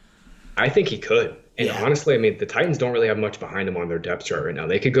think? I think he could. And honestly, I mean, the Titans don't really have much behind him on their depth chart right now.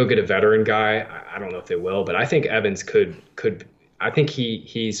 They could go get a veteran guy. I don't know if they will, but I think Evans could. I think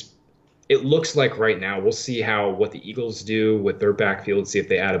he's. It looks like right now we'll see what the Eagles do with their backfield, see if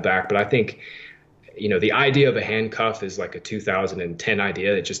they add a back. But I think, the idea of a handcuff is like a 2010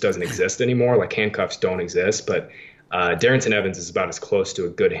 idea. It just doesn't exist anymore. Like handcuffs don't exist. But Darrynton Evans is about as close to a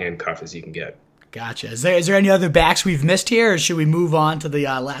good handcuff as you can get. Gotcha. Is there any other backs we've missed here, or should we move on to the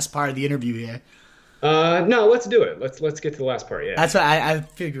last part of the interview here? No, let's do it. Let's get to the last part. Yeah, that's what I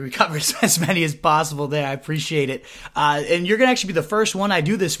figured we covered as many as possible there. I appreciate it. And you're gonna actually be the first one I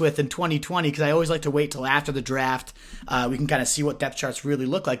do this with in 2020 because I always like to wait till after the draft. We can kind of see what depth charts really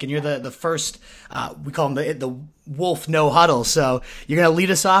look like. And you're the first. We call them the Wolf No Huddle. So you're gonna lead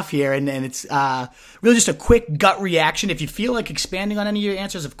us off here, and it's really just a quick gut reaction. If you feel like expanding on any of your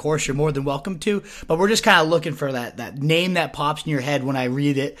answers, of course you're more than welcome to. But we're just kind of looking for that name that pops in your head when I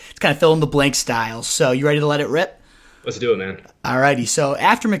read it. It's kind of fill in the blank style. So you ready to let it rip? Let's do it, man. Alrighty. So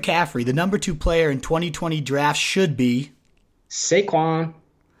after McCaffrey, the number 2 player in 2020 draft should be Saquon.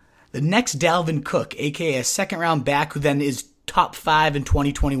 The next Dalvin Cook, aka a second-round back who then is top 5 in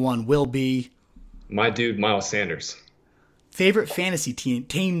 2021, will be my dude Miles Sanders. Favorite fantasy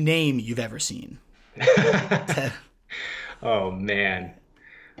team name you've ever seen? Oh man.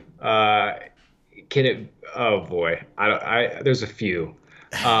 Can it? Oh boy. There's a few.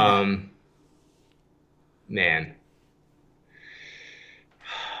 Man.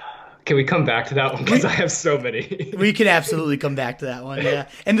 Can we come back to that one? Because I have so many. We can absolutely come back to that one, yeah.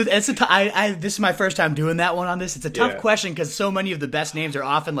 And it's this is my first time doing that one on this. It's a tough question because so many of the best names are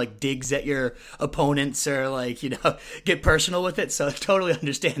often like digs at your opponents or like, get personal with it. So I totally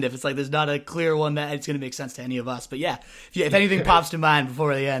understand if it's like there's not a clear one that it's going to make sense to any of us. But yeah, if anything pops to mind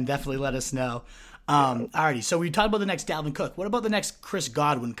before the end, definitely let us know. Alrighty, so we talked about the next Dalvin Cook. What about the next Chris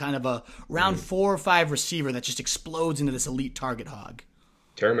Godwin, kind of a round 4 or 5 receiver that just explodes into this elite target hog?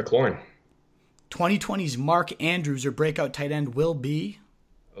 Terry McLaurin. 2020's Mark Andrews or breakout tight end will be?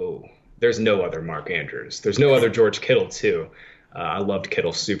 Oh, there's no other Mark Andrews. There's no other George Kittle, too. I loved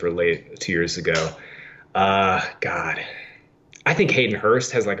Kittle super late 2 years ago. God. I think Hayden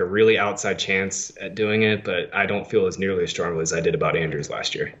Hurst has like a really outside chance at doing it, but I don't feel as nearly as strongly as I did about Andrews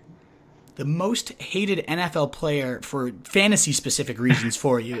last year. The most hated NFL player for fantasy-specific reasons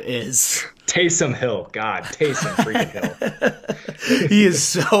for you is... Taysom Hill. God, Taysom freaking Hill. He is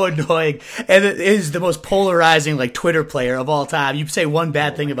so annoying. And it is the most polarizing like Twitter player of all time. You say one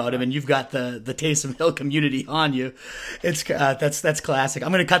bad thing about him and you've got the Taysom Hill community on you. It's that's classic.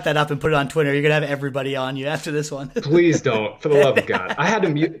 I'm going to cut that up and put it on Twitter. You're going to have everybody on you after this one. Please don't. For the love of God. I had to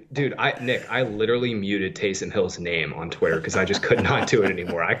mute. Dude, Nick, I literally muted Taysom Hill's name on Twitter because I just could not do it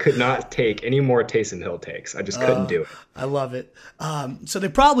anymore. I could not take any more Taysom Hill takes. I just couldn't do it. I love it. So there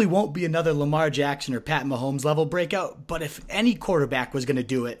probably won't be another Lamar Jackson or Pat Mahomes level breakout, but if any quarterback was going to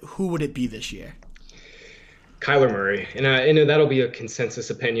do it, who would it be this year? Kyler Murray. And that'll be a consensus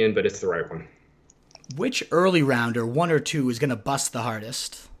opinion, but it's the right one. Which early rounder, 1 or 2, is going to bust the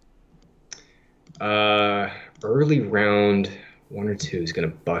hardest? Early round one or two is going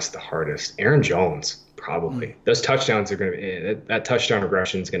to bust the hardest. Aaron Jones, probably. Those touchdowns are going to that touchdown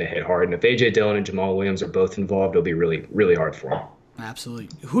regression is going to hit hard. And if A.J. Dillon and Jamal Williams are both involved, it'll be really, really hard for him. Absolutely.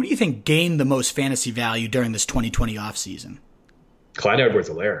 Who do you think gained the most fantasy value during this 2020 offseason? Clyde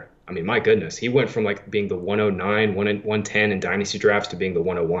Edwards-Helaire. I mean, my goodness. He went from like being the 109, 110 in dynasty drafts to being the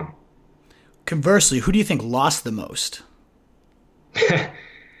 101. Conversely, who do you think lost the most?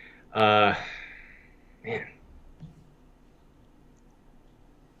 Man.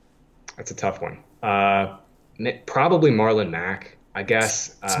 That's a tough one. Probably Marlon Mack, I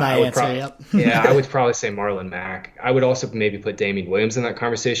guess. That's my answer, yep. Yeah, I would probably say Marlon Mack. I would also maybe put Damian Williams in that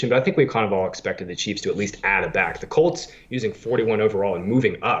conversation, but I think we kind of all expected the Chiefs to at least add a back. The Colts using 41 overall and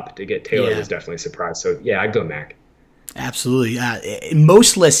moving up to get Taylor was definitely a surprise. So, yeah, I'd go Mack. Absolutely. In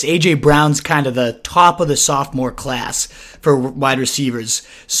most lists, A.J. Brown's kind of the top of the sophomore class for wide receivers.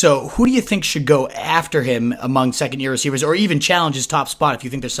 So who do you think should go after him among second-year receivers, or even challenge his top spot if you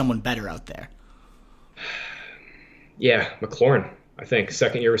think there's someone better out there? Yeah, McLaurin, I think.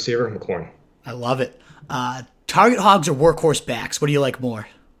 Second-year receiver, McLaurin. I love it. Target hogs or workhorse backs? What do you like more?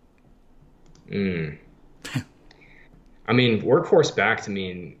 I mean, workhorse back to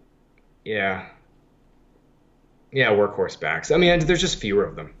me, yeah, workhorse backs. I mean, there's just fewer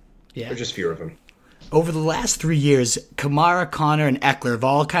of them. Yeah. There's just fewer of them. Over the last 3 years, Kamara, Connor, and Eckler have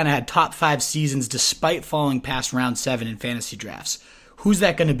all kind of had top 5 seasons despite falling past round 7 in fantasy drafts. Who's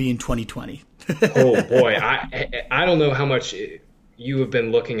that going to be in 2020? Oh, boy. I don't know how much you have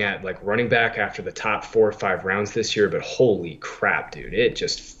been looking at like running back after the top 4 or 5 rounds this year, but holy crap, dude. It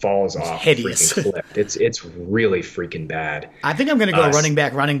just falls off a freaking cliff. It's really freaking bad. I think I'm going to go running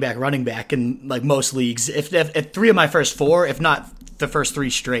back in like most leagues. If 3 of my first 4, if not the first 3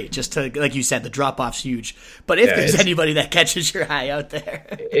 straight, just to, like you said, the drop-off's huge. But if there's anybody that catches your eye out there.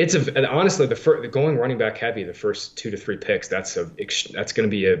 Honestly, the going running back heavy, the first 2 to 3 picks, that's going to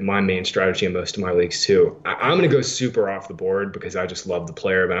be my main strategy in most of my leagues too. I'm going to go super off the board because I just love the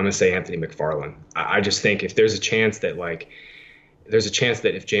player, but I'm going to say Anthony McFarland. I just think if there's a chance that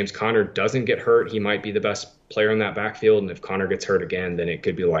if James Conner doesn't get hurt, he might be the best player in that backfield, and if Conner gets hurt again, then it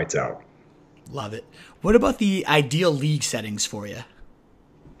could be lights out. Love it. What about the ideal league settings for you?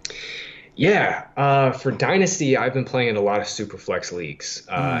 Yeah, for Dynasty, I've been playing in a lot of Superflex leagues,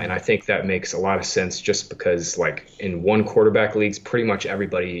 and I think that makes a lot of sense just because, like, in one quarterback leagues, pretty much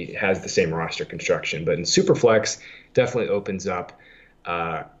everybody has the same roster construction. But in Superflex, definitely opens up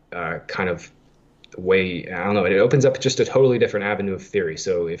kind of the way, I don't know, it opens up just a totally different avenue of theory.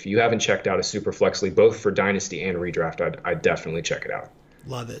 So if you haven't checked out a Superflex league, both for Dynasty and Redraft, I'd definitely check it out.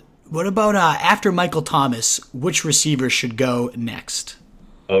 Love it. What about after Michael Thomas, which receiver should go next?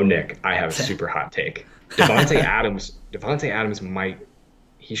 Oh, Nick, I have a super hot take. Devontae Adams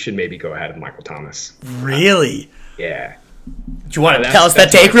he should maybe go ahead of Michael Thomas. Really? Yeah. Do you want to tell us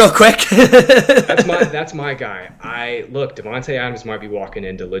that take real quick? That's my guy. Devontae Adams might be walking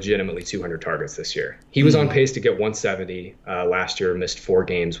into legitimately 200 targets this year. He was on pace to get 170 last year, missed 4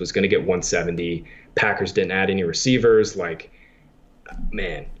 games, was going to get 170. Packers didn't add any receivers. Devontae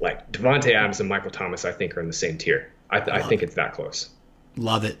Adams and Michael Thomas, I think, are in the same tier. I think it's that close.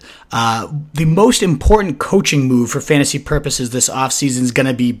 Love it. The most important coaching move for fantasy purposes this offseason is going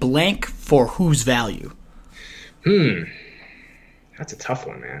to be blank for whose value? That's a tough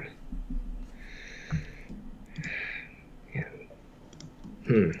one, man. Yeah.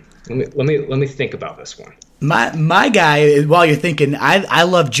 Let me think about this one. My guy, while you're thinking, I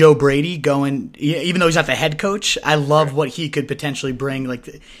love Joe Brady going, even though he's not the head coach, I love what he could potentially bring. Like,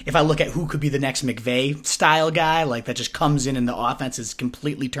 if I look at who could be the next McVay style guy, like that just comes in and the offense is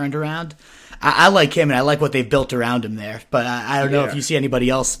completely turned around. I like him and I like what they've built around him there. But I don't know if you see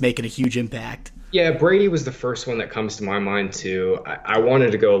anybody else making a huge impact. Yeah, Brady was the first one that comes to my mind too. I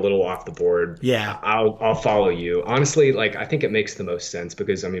wanted to go a little off the board. Yeah, I'll follow you. Honestly, I think it makes the most sense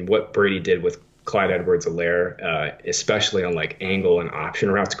because what Brady did with Clyde Edwards-Helaire, especially on angle and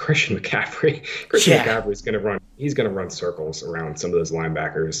option routes, Christian McCaffrey McCaffrey is going to run. He's going to run circles around some of those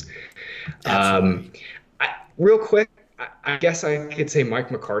linebackers. Real quick, I guess I could say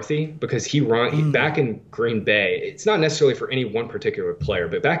Mike McCarthy because back in Green Bay. It's not necessarily for any one particular player,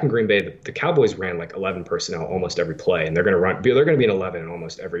 but back in Green Bay, the Cowboys ran 11 personnel almost every play, and they're going to be an 11 in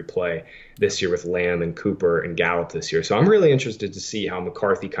almost every play this year with Lamb and Cooper and Gallup this year. So I'm really interested to see how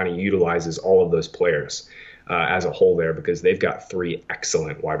McCarthy kind of utilizes all of those players as a whole there because they've got 3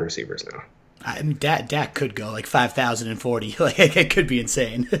 excellent wide receivers now. I mean, Dak could go 5,040. It could be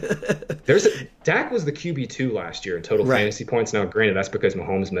insane. Dak was the QB2 last year in total fantasy points. Now, granted, that's because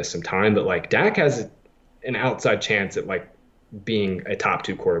Mahomes missed some time, but Dak has an outside chance at being a top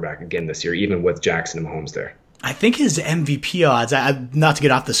 2 quarterback again this year, even with Jackson and Mahomes there. I think his MVP odds, not to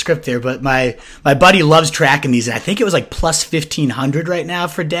get off the script there, but my buddy loves tracking these, and I think it was like plus 1,500 right now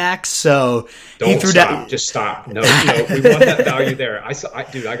for Dak. So he threw down. Just stop. No, we want that value there. I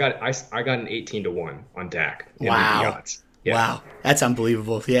got an 18-1 on Dak. Wow. Yeah. Wow, that's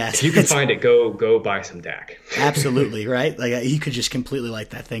unbelievable. Yeah, if you can find it, go buy some Dak. Absolutely, right? Like he could just completely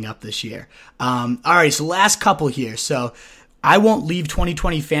light that thing up this year. All right, so last couple here. So I won't leave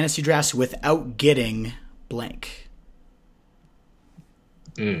 2020 fantasy drafts without getting blank.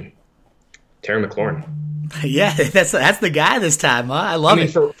 Terry McLaurin. Yeah, that's the guy this time, huh? I love it.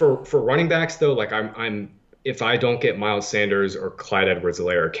 For running backs though, like I'm if I don't get Miles Sanders or Clyde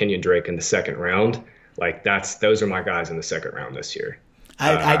Edwards-Helaire or Kenyon Drake in the second round, like those are my guys in the second round this year.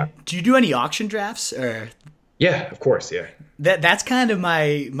 Do you do any auction drafts or? Yeah, of course. Yeah. That's kind of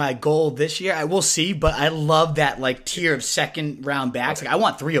my goal this year. I will see, but I love that like tier of second round backs. Like I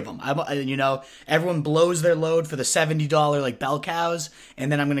want 3 of them. Everyone blows their load for the $70 like bell cows,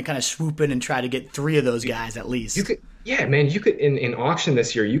 and then I'm going to kind of swoop in and try to get 3 of those guys at least. You could in auction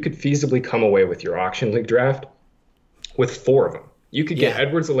this year, you could feasibly come away with your auction league draft with 4 of them. You could get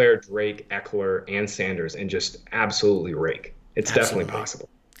Edwards-Helaire, Drake, Eckler, and Sanders, and just absolutely rake. It's definitely possible.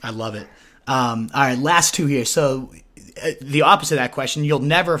 I love it. All right, last 2 here. So the opposite of that question, you'll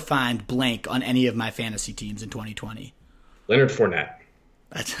never find blank on any of my fantasy teams in 2020. Leonard Fournette.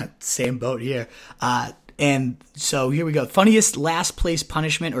 That's the same boat here. And so here we go. Funniest last place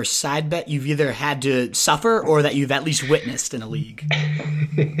punishment or side bet you've either had to suffer or that you've at least witnessed in a league. The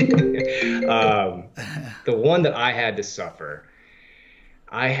one that I had to suffer,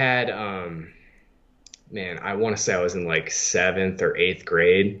 I had, I want to say I was in like 7th or 8th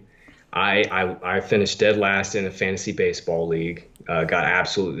grade. I finished dead last in a fantasy baseball league, got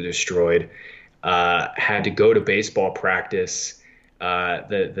absolutely destroyed, had to go to baseball practice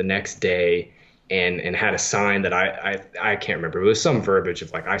the next day and had a sign that I can't remember. It was some verbiage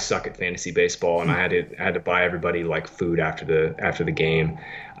of like, I suck at fantasy baseball, and I had to buy everybody like food after the game.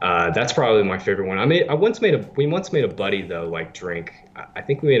 That's probably my favorite one. We once made a buddy though, like drink. I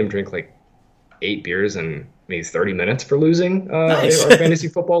think we made him drink like 8 beers in maybe 30 minutes for losing nice. Our fantasy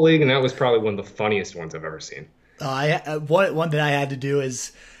football league, and that was probably one of the funniest ones I've ever seen. One that I had to do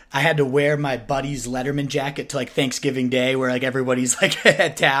is I had to wear my buddy's Letterman jacket to like Thanksgiving Day, where like everybody's like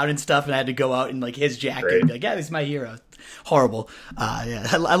at town and stuff, and I had to go out in like his jacket and be like, yeah, he's my hero. Horrible.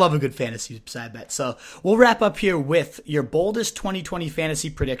 I love a good fantasy side bet. So we'll wrap up here with your boldest 2020 fantasy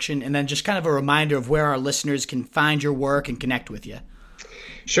prediction, and then just kind of a reminder of where our listeners can find your work and connect with you.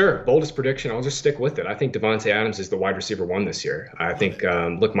 Sure. Boldest prediction. I'll just stick with it. I think Davante Adams is the wide receiver 1 this year. I think,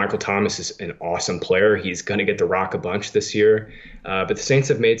 Michael Thomas is an awesome player. He's going to get the rock a bunch this year. But the Saints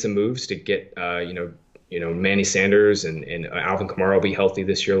have made some moves to get, Manny Sanders and Alvin Kamara will be healthy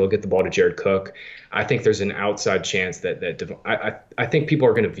this year. They'll get the ball to Jared Cook. I think there's an outside chance I think people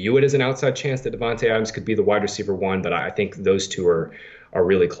are going to view it as an outside chance that Davante Adams could be the wide receiver 1, but I think those two are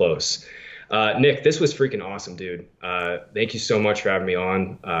really close. Nick, this was freaking awesome, dude. Thank you so much for having me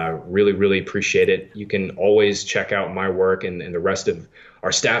on. Really, really appreciate it. You can always check out my work and the rest of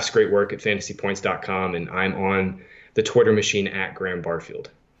our staff's great work at fantasypoints.com, and I'm on the Twitter machine at Graham Barfield.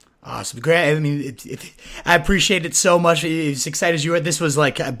 Awesome. Great. I mean, I appreciate it so much. As excited as you were, this was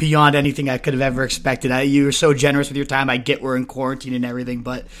like beyond anything I could have ever expected. You were so generous with your time. I get we're in quarantine and everything,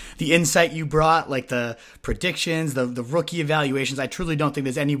 but the insight you brought, like the predictions, the rookie evaluations, I truly don't think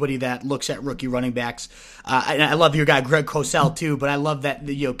there's anybody that looks at rookie running backs. And I love your guy, Greg Cosell, too, but I love that,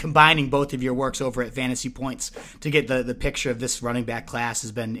 combining both of your works over at Fantasy Points to get the picture of this running back class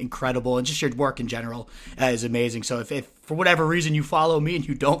has been incredible. And just your work in general is amazing. So if for whatever reason you follow me and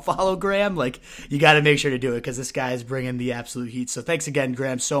you don't follow Graham, like you got to make sure to do it because this guy is bringing the absolute heat. So thanks again,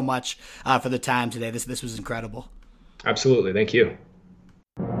 Graham, so much for the time today. This was incredible. Absolutely. Thank you.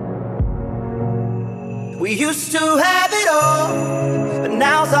 We used to have it all, but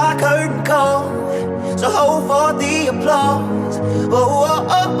now's our curtain call. So hold for the applause. Oh, oh,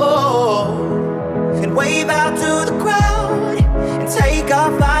 oh, oh. And wave out to the crowd and take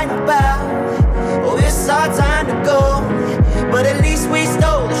our final bow. Oh, it's our time to go, but at least we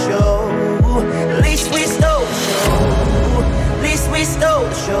stole the show. At least we stole the show. At least we stole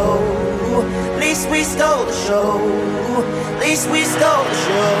the show. At least we stole the show. At least we stole the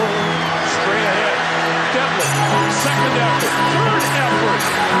show. Straight ahead. Devlin, second effort, third effort,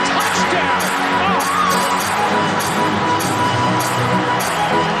 touchdown.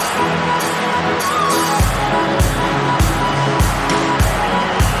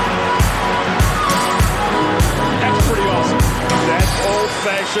 That's pretty awesome. That's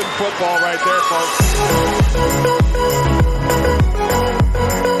old-fashioned football right there, folks.